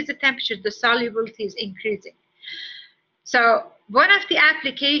 you increase the temperature, the solubility is increasing. So one of the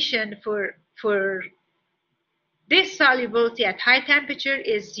application for this solubility at high temperature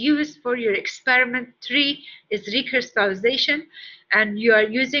is used for your experiment 3 is recrystallization, and you are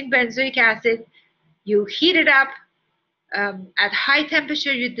using benzoic acid. You heat it up at high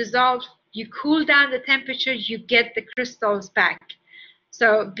temperature, you dissolve, you cool down the temperature, you get the crystals back.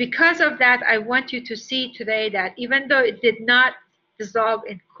 So because of that, I want you to see today that even though it did not dissolve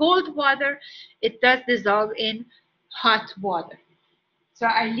in cold water, it does dissolve in hot water. So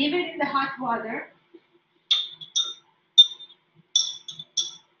I leave it in the hot water.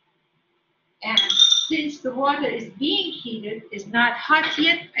 And since the water is being heated, is not hot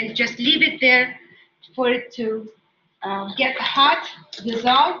yet, I just leave it there for it to get hot,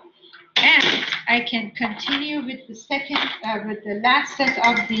 dissolve, and I can continue with the with the last set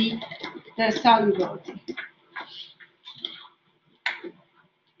of the solubility.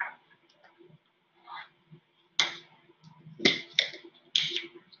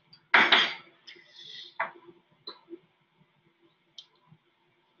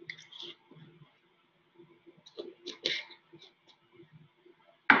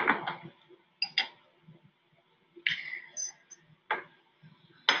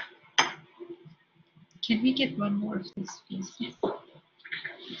 Can we get one more of this piece? Yes.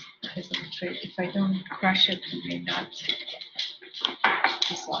 Because I'm afraid if I don't crush it, it may not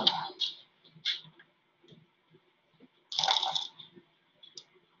dissolve.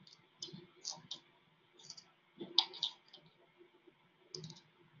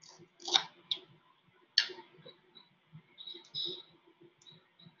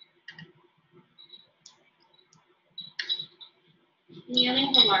 We only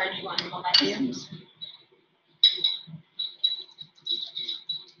have a large one. Will that do?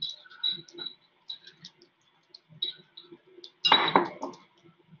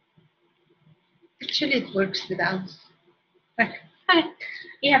 Actually, it works without. Okay.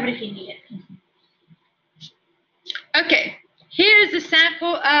 You have it if you need it. Okay, here is a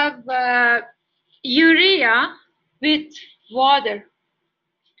sample of urea with water.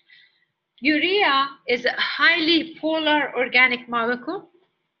 Urea is a highly polar organic molecule.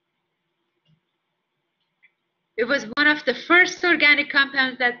 It was one of the first organic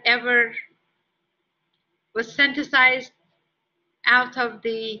compounds that ever was synthesized out of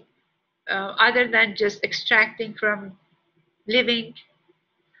the, other than just extracting from living.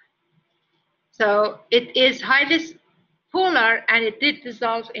 So it is highly polar and it did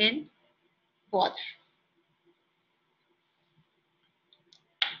dissolve in water.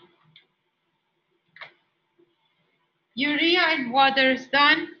 Urea and water is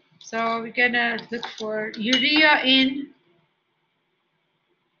done. So we're gonna look for urea in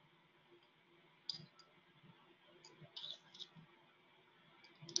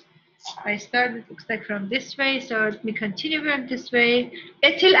I started, looks like from this way, so let me continue from this way.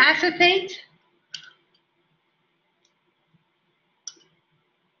 Ethyl acetate.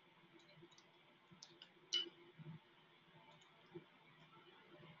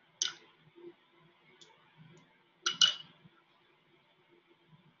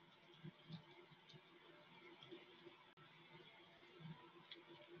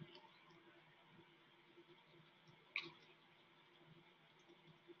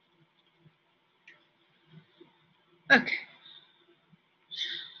 Okay.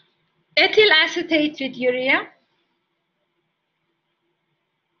 Ethyl acetate with urea.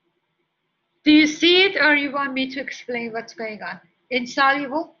 Do you see it, or you want me to explain what's going on?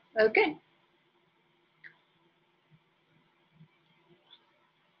 Insoluble? Okay.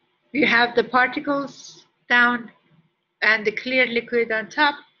 You have the particles down and the clear liquid on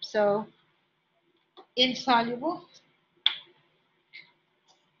top, so insoluble.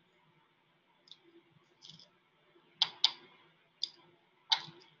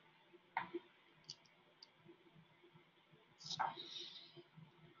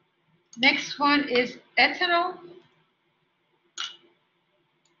 Next one is ethanol.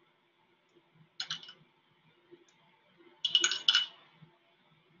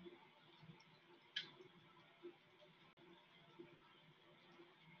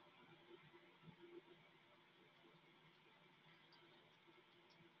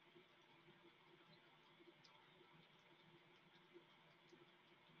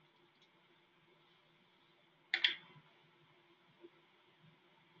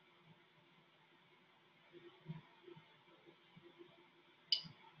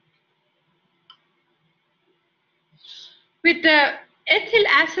 With the ethyl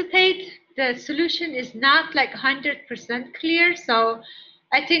acetate, the solution is not like 100% clear, so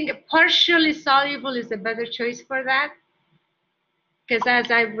I think partially soluble is a better choice for that. Because as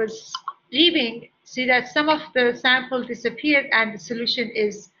I was leaving, see that some of the sample disappeared and the solution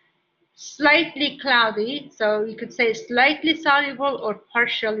is slightly cloudy, so you could say slightly soluble or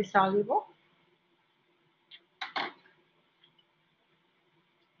partially soluble.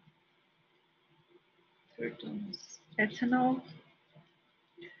 Third one is ethanol.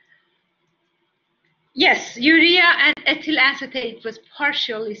 Yes, urea and ethyl acetate was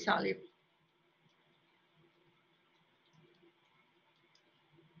partially soluble.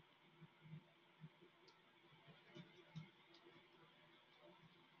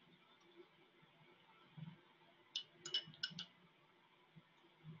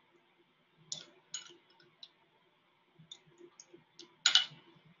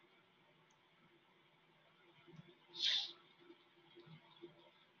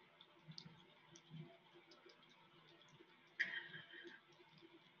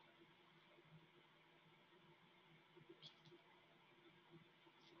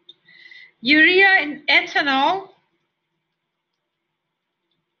 Urea and ethanol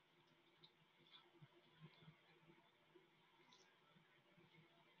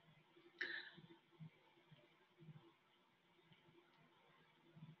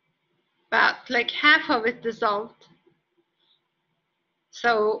about like half of it dissolved.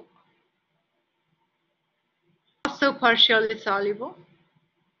 So also partially soluble.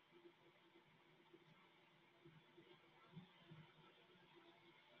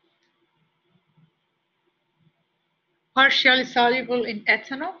 Partially soluble in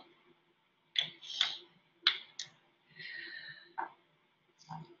ethanol.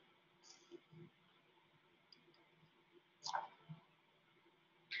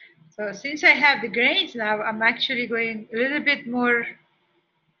 So since I have the grains now, I'm actually going a little bit more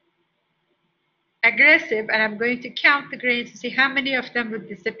aggressive, and I'm going to count the grains to see how many of them would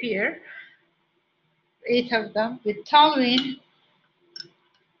disappear. 8 of them with toluene.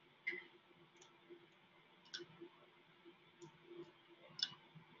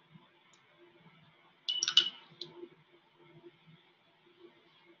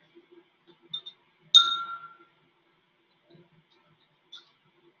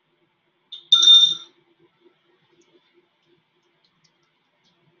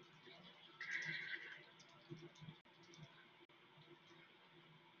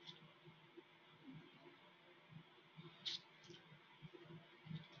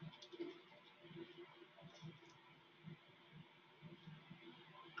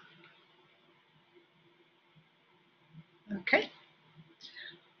 Okay.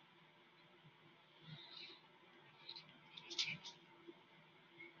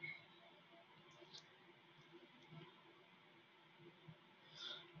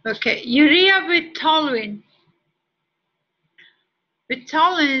 Okay, urea with toluene. With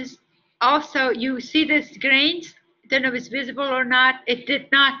toluene, also you see these grains. I don't know if it's visible or not. It did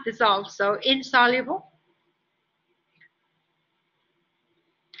not dissolve, so insoluble.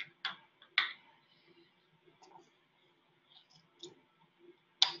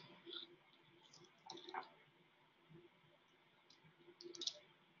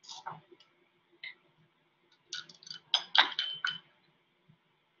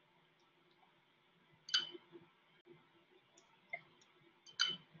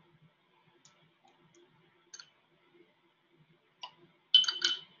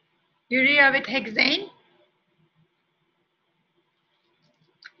 Urea with hexane.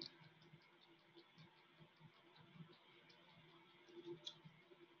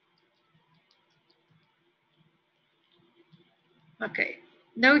 Okay,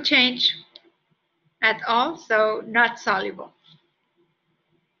 no change at all, so not soluble.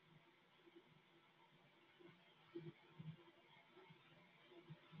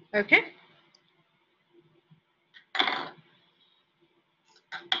 Okay.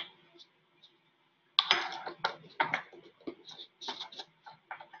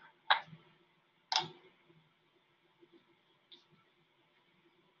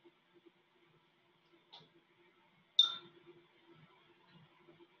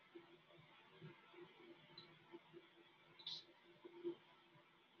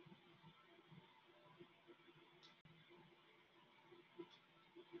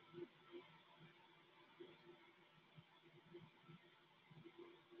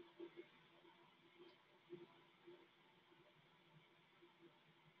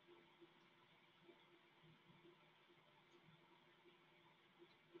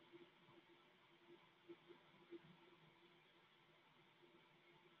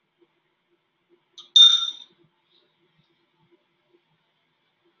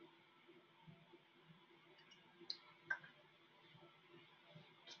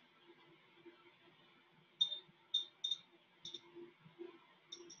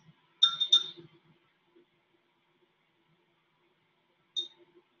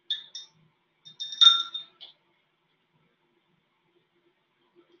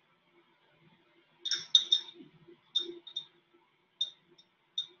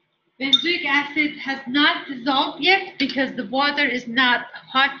 Benzoic acid has not dissolved yet because the water is not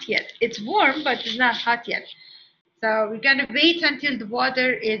hot yet. It's warm, but it's not hot yet. So we're going to wait until the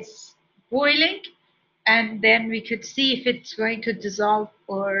water is boiling, and then we could see if it's going to dissolve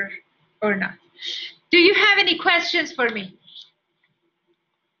or not. Do you have any questions for me?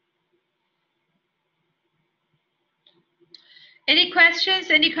 Any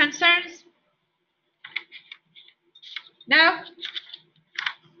questions? Any concerns? No?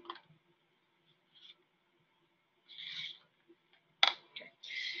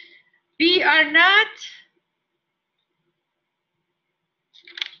 We are not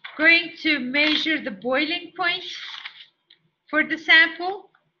going to measure the boiling point for the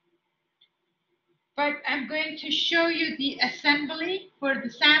sample, but I'm going to show you the assembly for the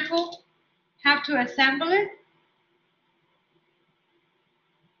sample, how to assemble it.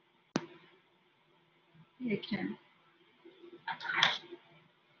 You can.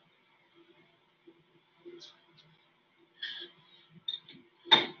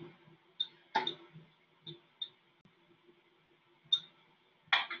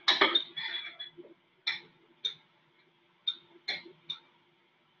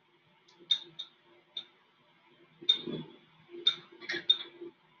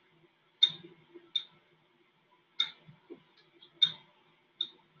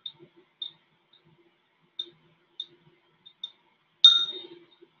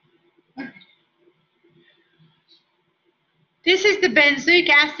 This is the benzoic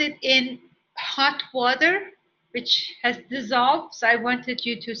acid in hot water, which has dissolved. So I wanted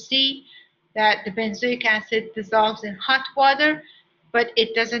you to see that the benzoic acid dissolves in hot water, but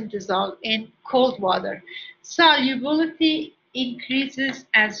it doesn't dissolve in cold water. Solubility increases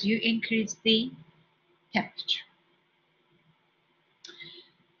as you increase the temperature.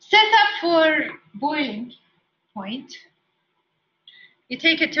 Setup for boiling point. You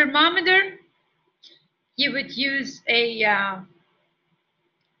take a thermometer. You would use a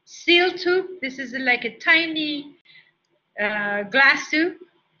seal tube. This is like a tiny glass tube.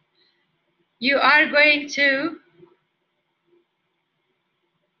 You are going to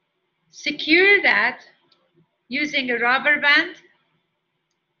secure that using a rubber band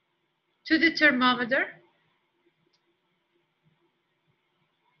to the thermometer.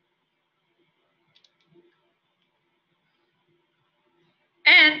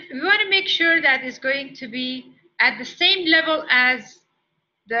 And we want to make sure that it's going to be at the same level as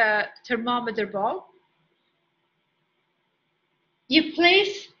the thermometer ball. You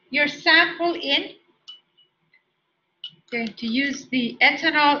place your sample in. I'm going to use the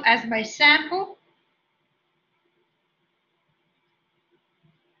ethanol as my sample.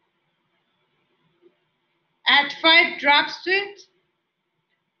 Add 5 drops to it.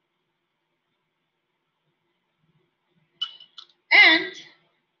 And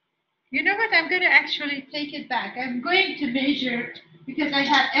you know what? I'm going to actually take it back. I'm going to measure, because I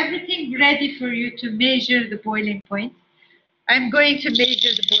have everything ready for you to measure the boiling point. I'm going to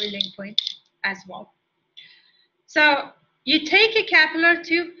measure the boiling point as well. So you take a capillary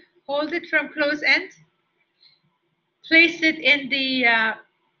tube, hold it from close end, place it in the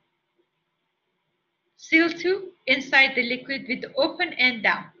seal tube inside the liquid with the open end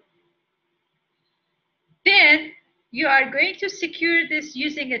down. Then You are going to secure this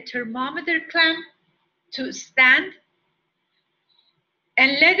using a thermometer clamp to stand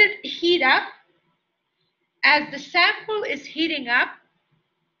and let it heat up. As the sample is heating up,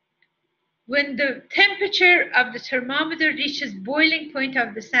 when the temperature of the thermometer reaches boiling point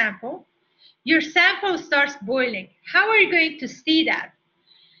of the sample, your sample starts boiling. How are you going to see that?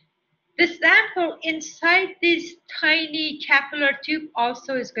 The sample inside this tiny capillary tube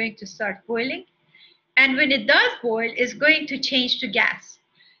also is going to start boiling. And when it does boil, it's going to change to gas.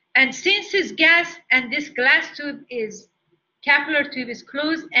 And since it's gas and this glass tube is, capillary tube is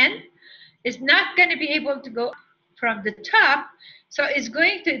closed end, it's not going to be able to go from the top. So it's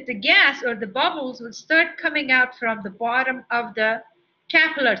going to, the gas or the bubbles will start coming out from the bottom of the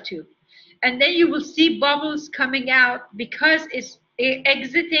capillary tube. And then you will see bubbles coming out because it's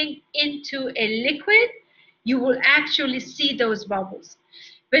exiting into a liquid. You will actually see those bubbles.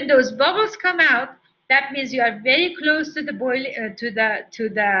 When those bubbles come out, that means you are very close to the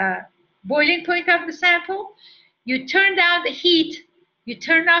boiling point of the sample. You turn down the heat, you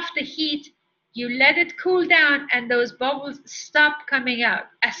turn off the heat, you let it cool down, and those bubbles stop coming out.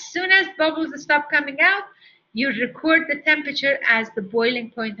 As soon as bubbles stop coming out, you record the temperature as the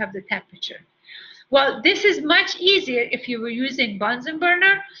boiling point of the temperature. Well, this is much easier if you were using Bunsen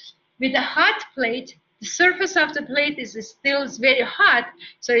burner. With a hot plate, the surface of the plate is still very hot,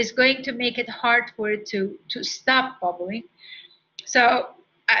 so it's going to make it hard for it to stop bubbling. So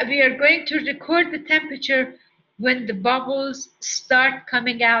we are going to record the temperature when the bubbles start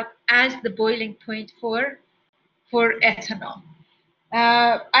coming out as the boiling point for ethanol.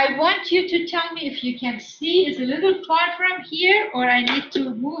 I want you to tell me if you can see. It's a little far from here, or I need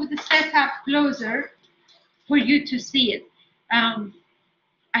to move the setup closer for you to see it.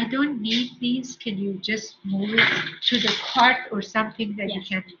 I don't need these. Can you just move it to the cart or something that you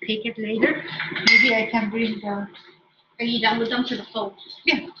can take it later? Maybe I can bring the... Are you done with them to the phone?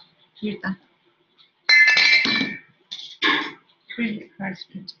 Yeah, you're done. Bring the cards,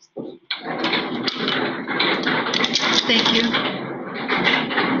 please. Thank you.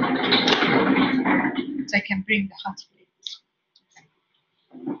 So I can bring the hot plates.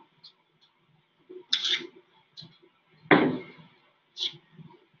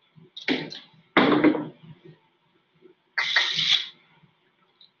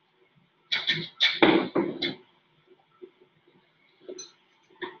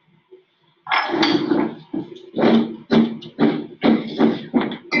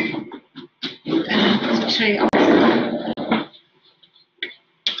 Tray also.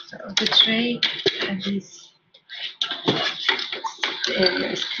 So the tray and these, the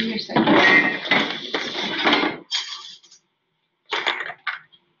area is clear. So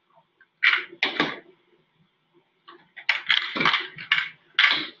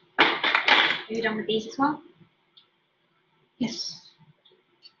Are you done with these as well? yes.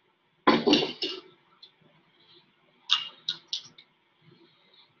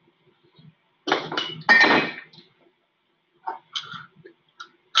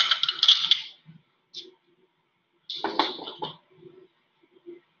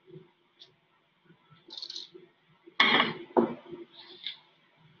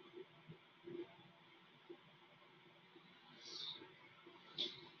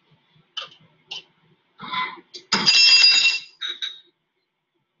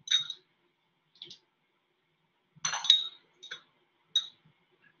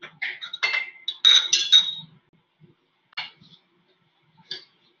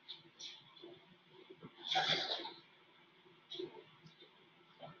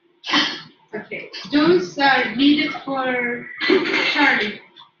 Okay, those are needed for Charlie.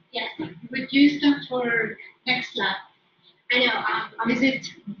 Yes. You would use them for next lab. I know. Is it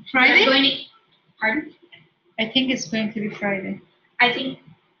Friday? Going to, pardon? I think it's going to be Friday. I think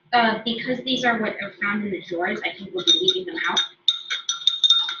because these are what are found in the drawers, I think we'll be leaving them out.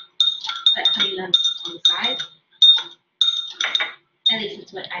 But putting them on the side. At least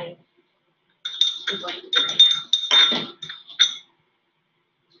it's what I am going to do right now.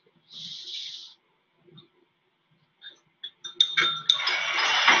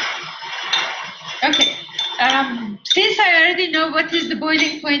 Okay. Since I already know what is the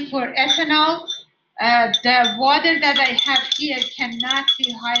boiling point for ethanol, the water that I have here cannot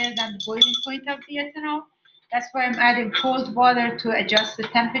be higher than the boiling point of the ethanol. That's why I'm adding cold water to adjust the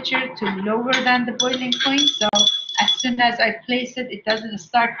temperature to lower than the boiling point. So as soon as I place it, it doesn't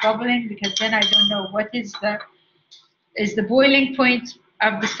start bubbling, because then I don't know what is the boiling point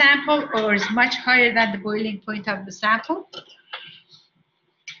of the sample, or is much higher than the boiling point of the sample.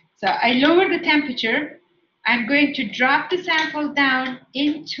 So I lower the temperature. I'm going to drop the sample down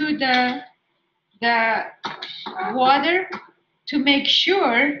into the water to make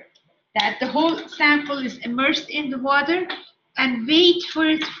sure that the whole sample is immersed in the water, and wait for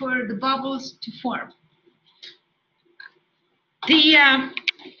it for the bubbles to form.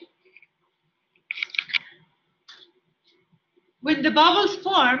 When the bubbles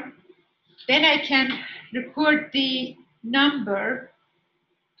form, then I can record the number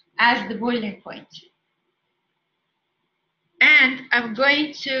as the boiling point. And I'm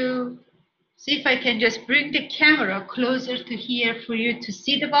going to see if I can just bring the camera closer to here for you to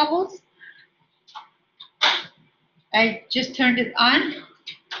see the bubbles. I just turned it on.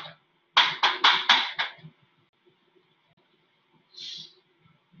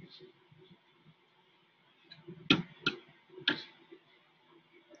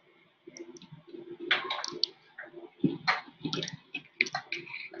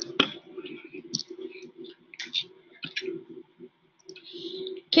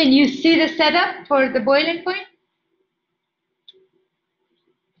 Can you see the setup for the boiling point?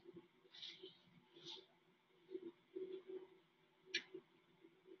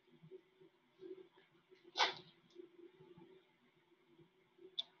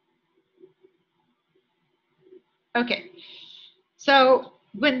 Okay, so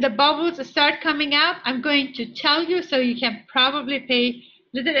when the bubbles start coming out, I'm going to tell you so you can probably pay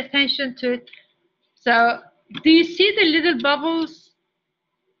little attention to it. So do you see the little bubbles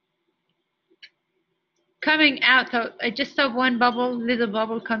coming out? I just saw one little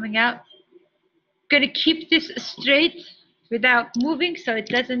bubble coming out. Gonna keep this straight without moving so it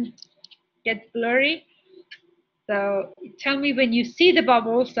doesn't get blurry. So tell me when you see the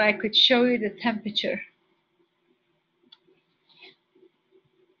bubbles so I could show you the temperature.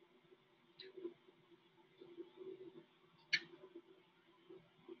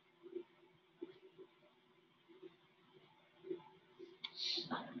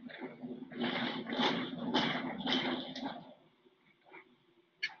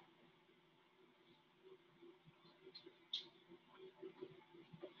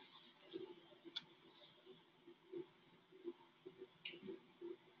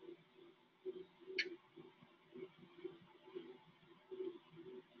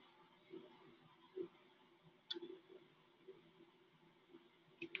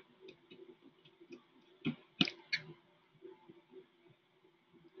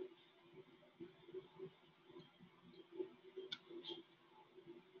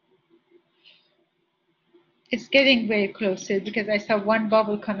 It's getting very close to it because I saw one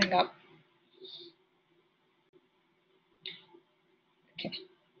bubble coming up. Okay.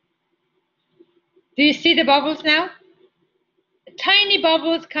 Do you see the bubbles now? Tiny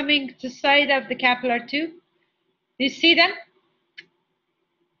bubbles coming to the side of the capillary tube. Do you see them?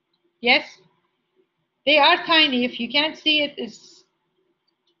 Yes? They are tiny. If you can't see it, it's...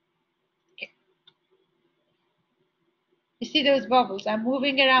 Okay. You see those bubbles? I'm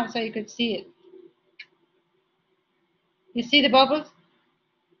moving around so you could see it. You see the bubbles?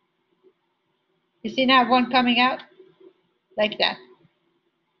 You see now one coming out? Like that.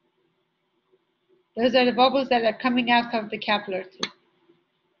 Those are the bubbles that are coming out of the capillary tube.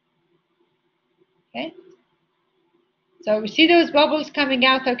 Okay? So we see those bubbles coming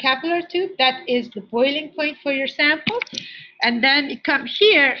out of capillary tube. That is the boiling point for your sample. And then you come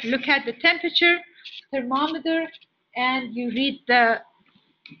here, look at the temperature, thermometer, and you read the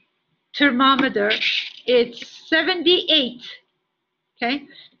thermometer. It's 78. Okay,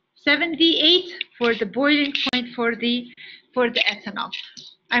 78 for the boiling point for the ethanol.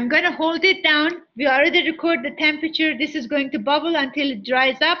 I'm going to hold it down. We already record the temperature. This is going to bubble until it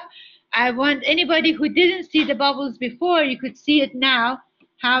dries up. I want anybody who didn't see the bubbles before, you could see it now,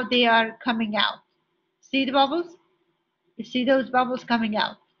 how they are coming out. See the bubbles? You see those bubbles coming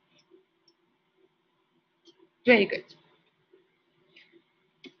out? Very good.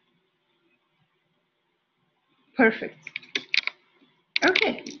 Perfect.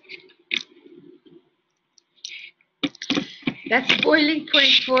 Okay. That's boiling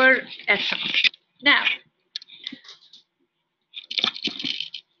point for ethanol. Now,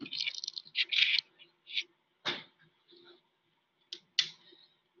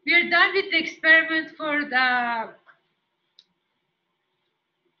 we are done with the experiment for the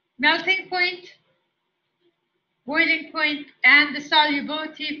melting point, boiling point, and the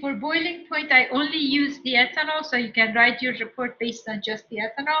solubility. For boiling point, I only use the ethanol, so you can write your report based on just the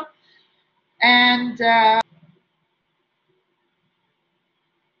ethanol. And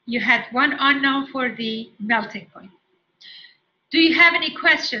you had one unknown for the melting point. Do you have any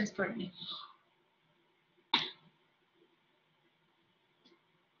questions for me?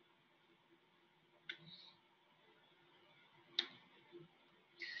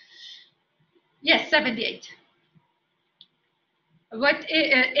 Yes, 78. What?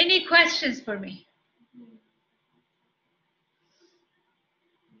 Any questions for me?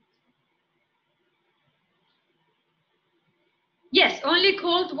 Yes, only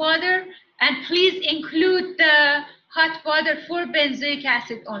cold water, and please include the hot water for benzoic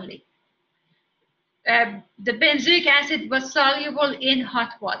acid only. The benzoic acid was soluble in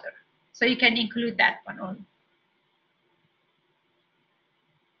hot water, so you can include that one only.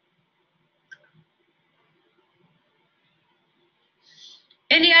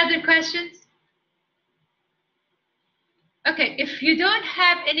 Any other questions? Okay, if you don't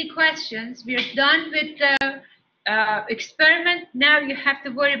have any questions, we're done with the experiment. Now you have to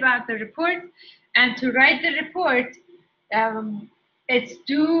worry about the report, and to write the report, it's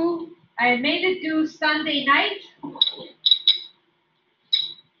due. I made it due Sunday night.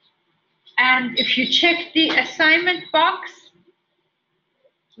 And if you check the assignment box,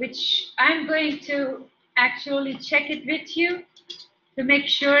 which I'm going to actually check it with you to make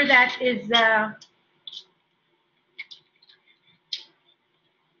sure that is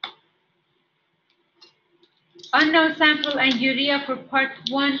unknown sample and urea for part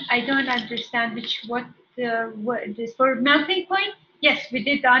 1. I don't understand what is for melting point. Yes, we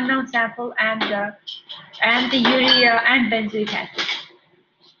did the unknown sample and the urea and benzoic acid.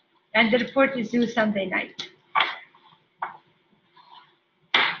 And the report is due Sunday night.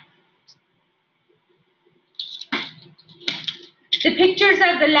 The pictures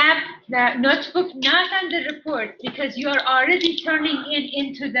of the lab notebook, not on the report, because you are already turning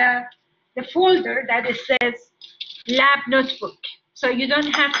into the folder that it says lab notebook. So you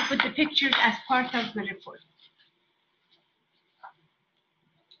don't have to put the pictures as part of the report.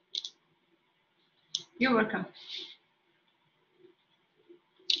 You're welcome.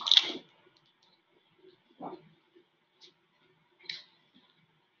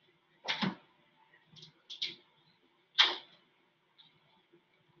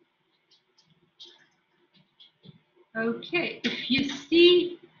 Okay, if you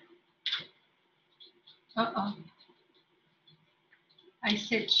see, I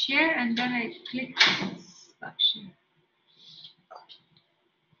said share and then I click stop share.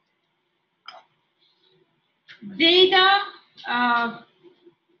 Data,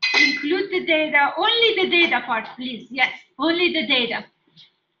 include the data, only the data part, please. Yes, only the data.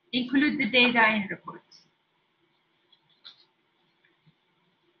 Include the data in reports.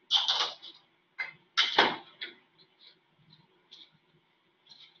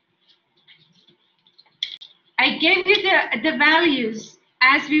 I gave you the values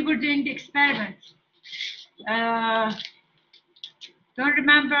as we were doing the experiment. Don't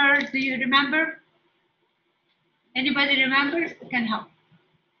remember? Do you remember? Anybody remembers? Can help.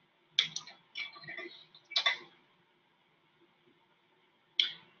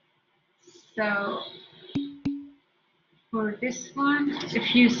 So for this one,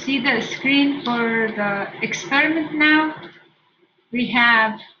 if you see the screen for the experiment now, we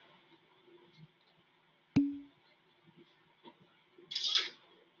have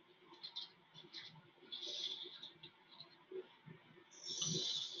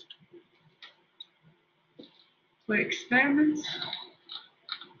for experiments.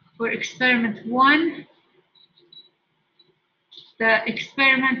 For experiment 1, the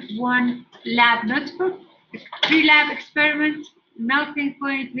experiment 1 lab notebook, pre-lab experiment, melting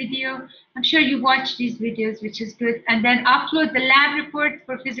point video. I'm sure you watch these videos, which is good. And then upload the lab report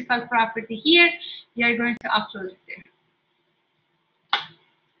for physical property here. We are going to upload it there.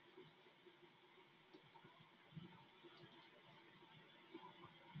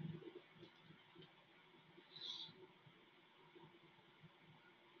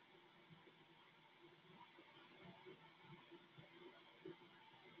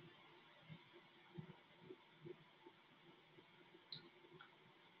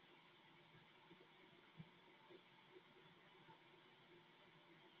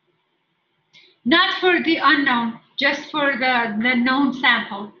 Not for the unknown, just for the known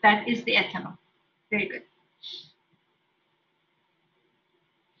sample, that is the ethanol. Very good.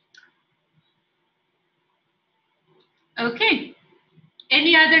 Okay,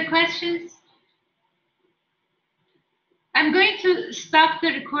 any other questions? I'm going to stop the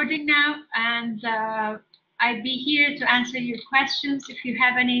recording now, and I'll be here to answer your questions if you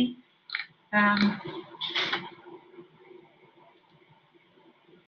have any.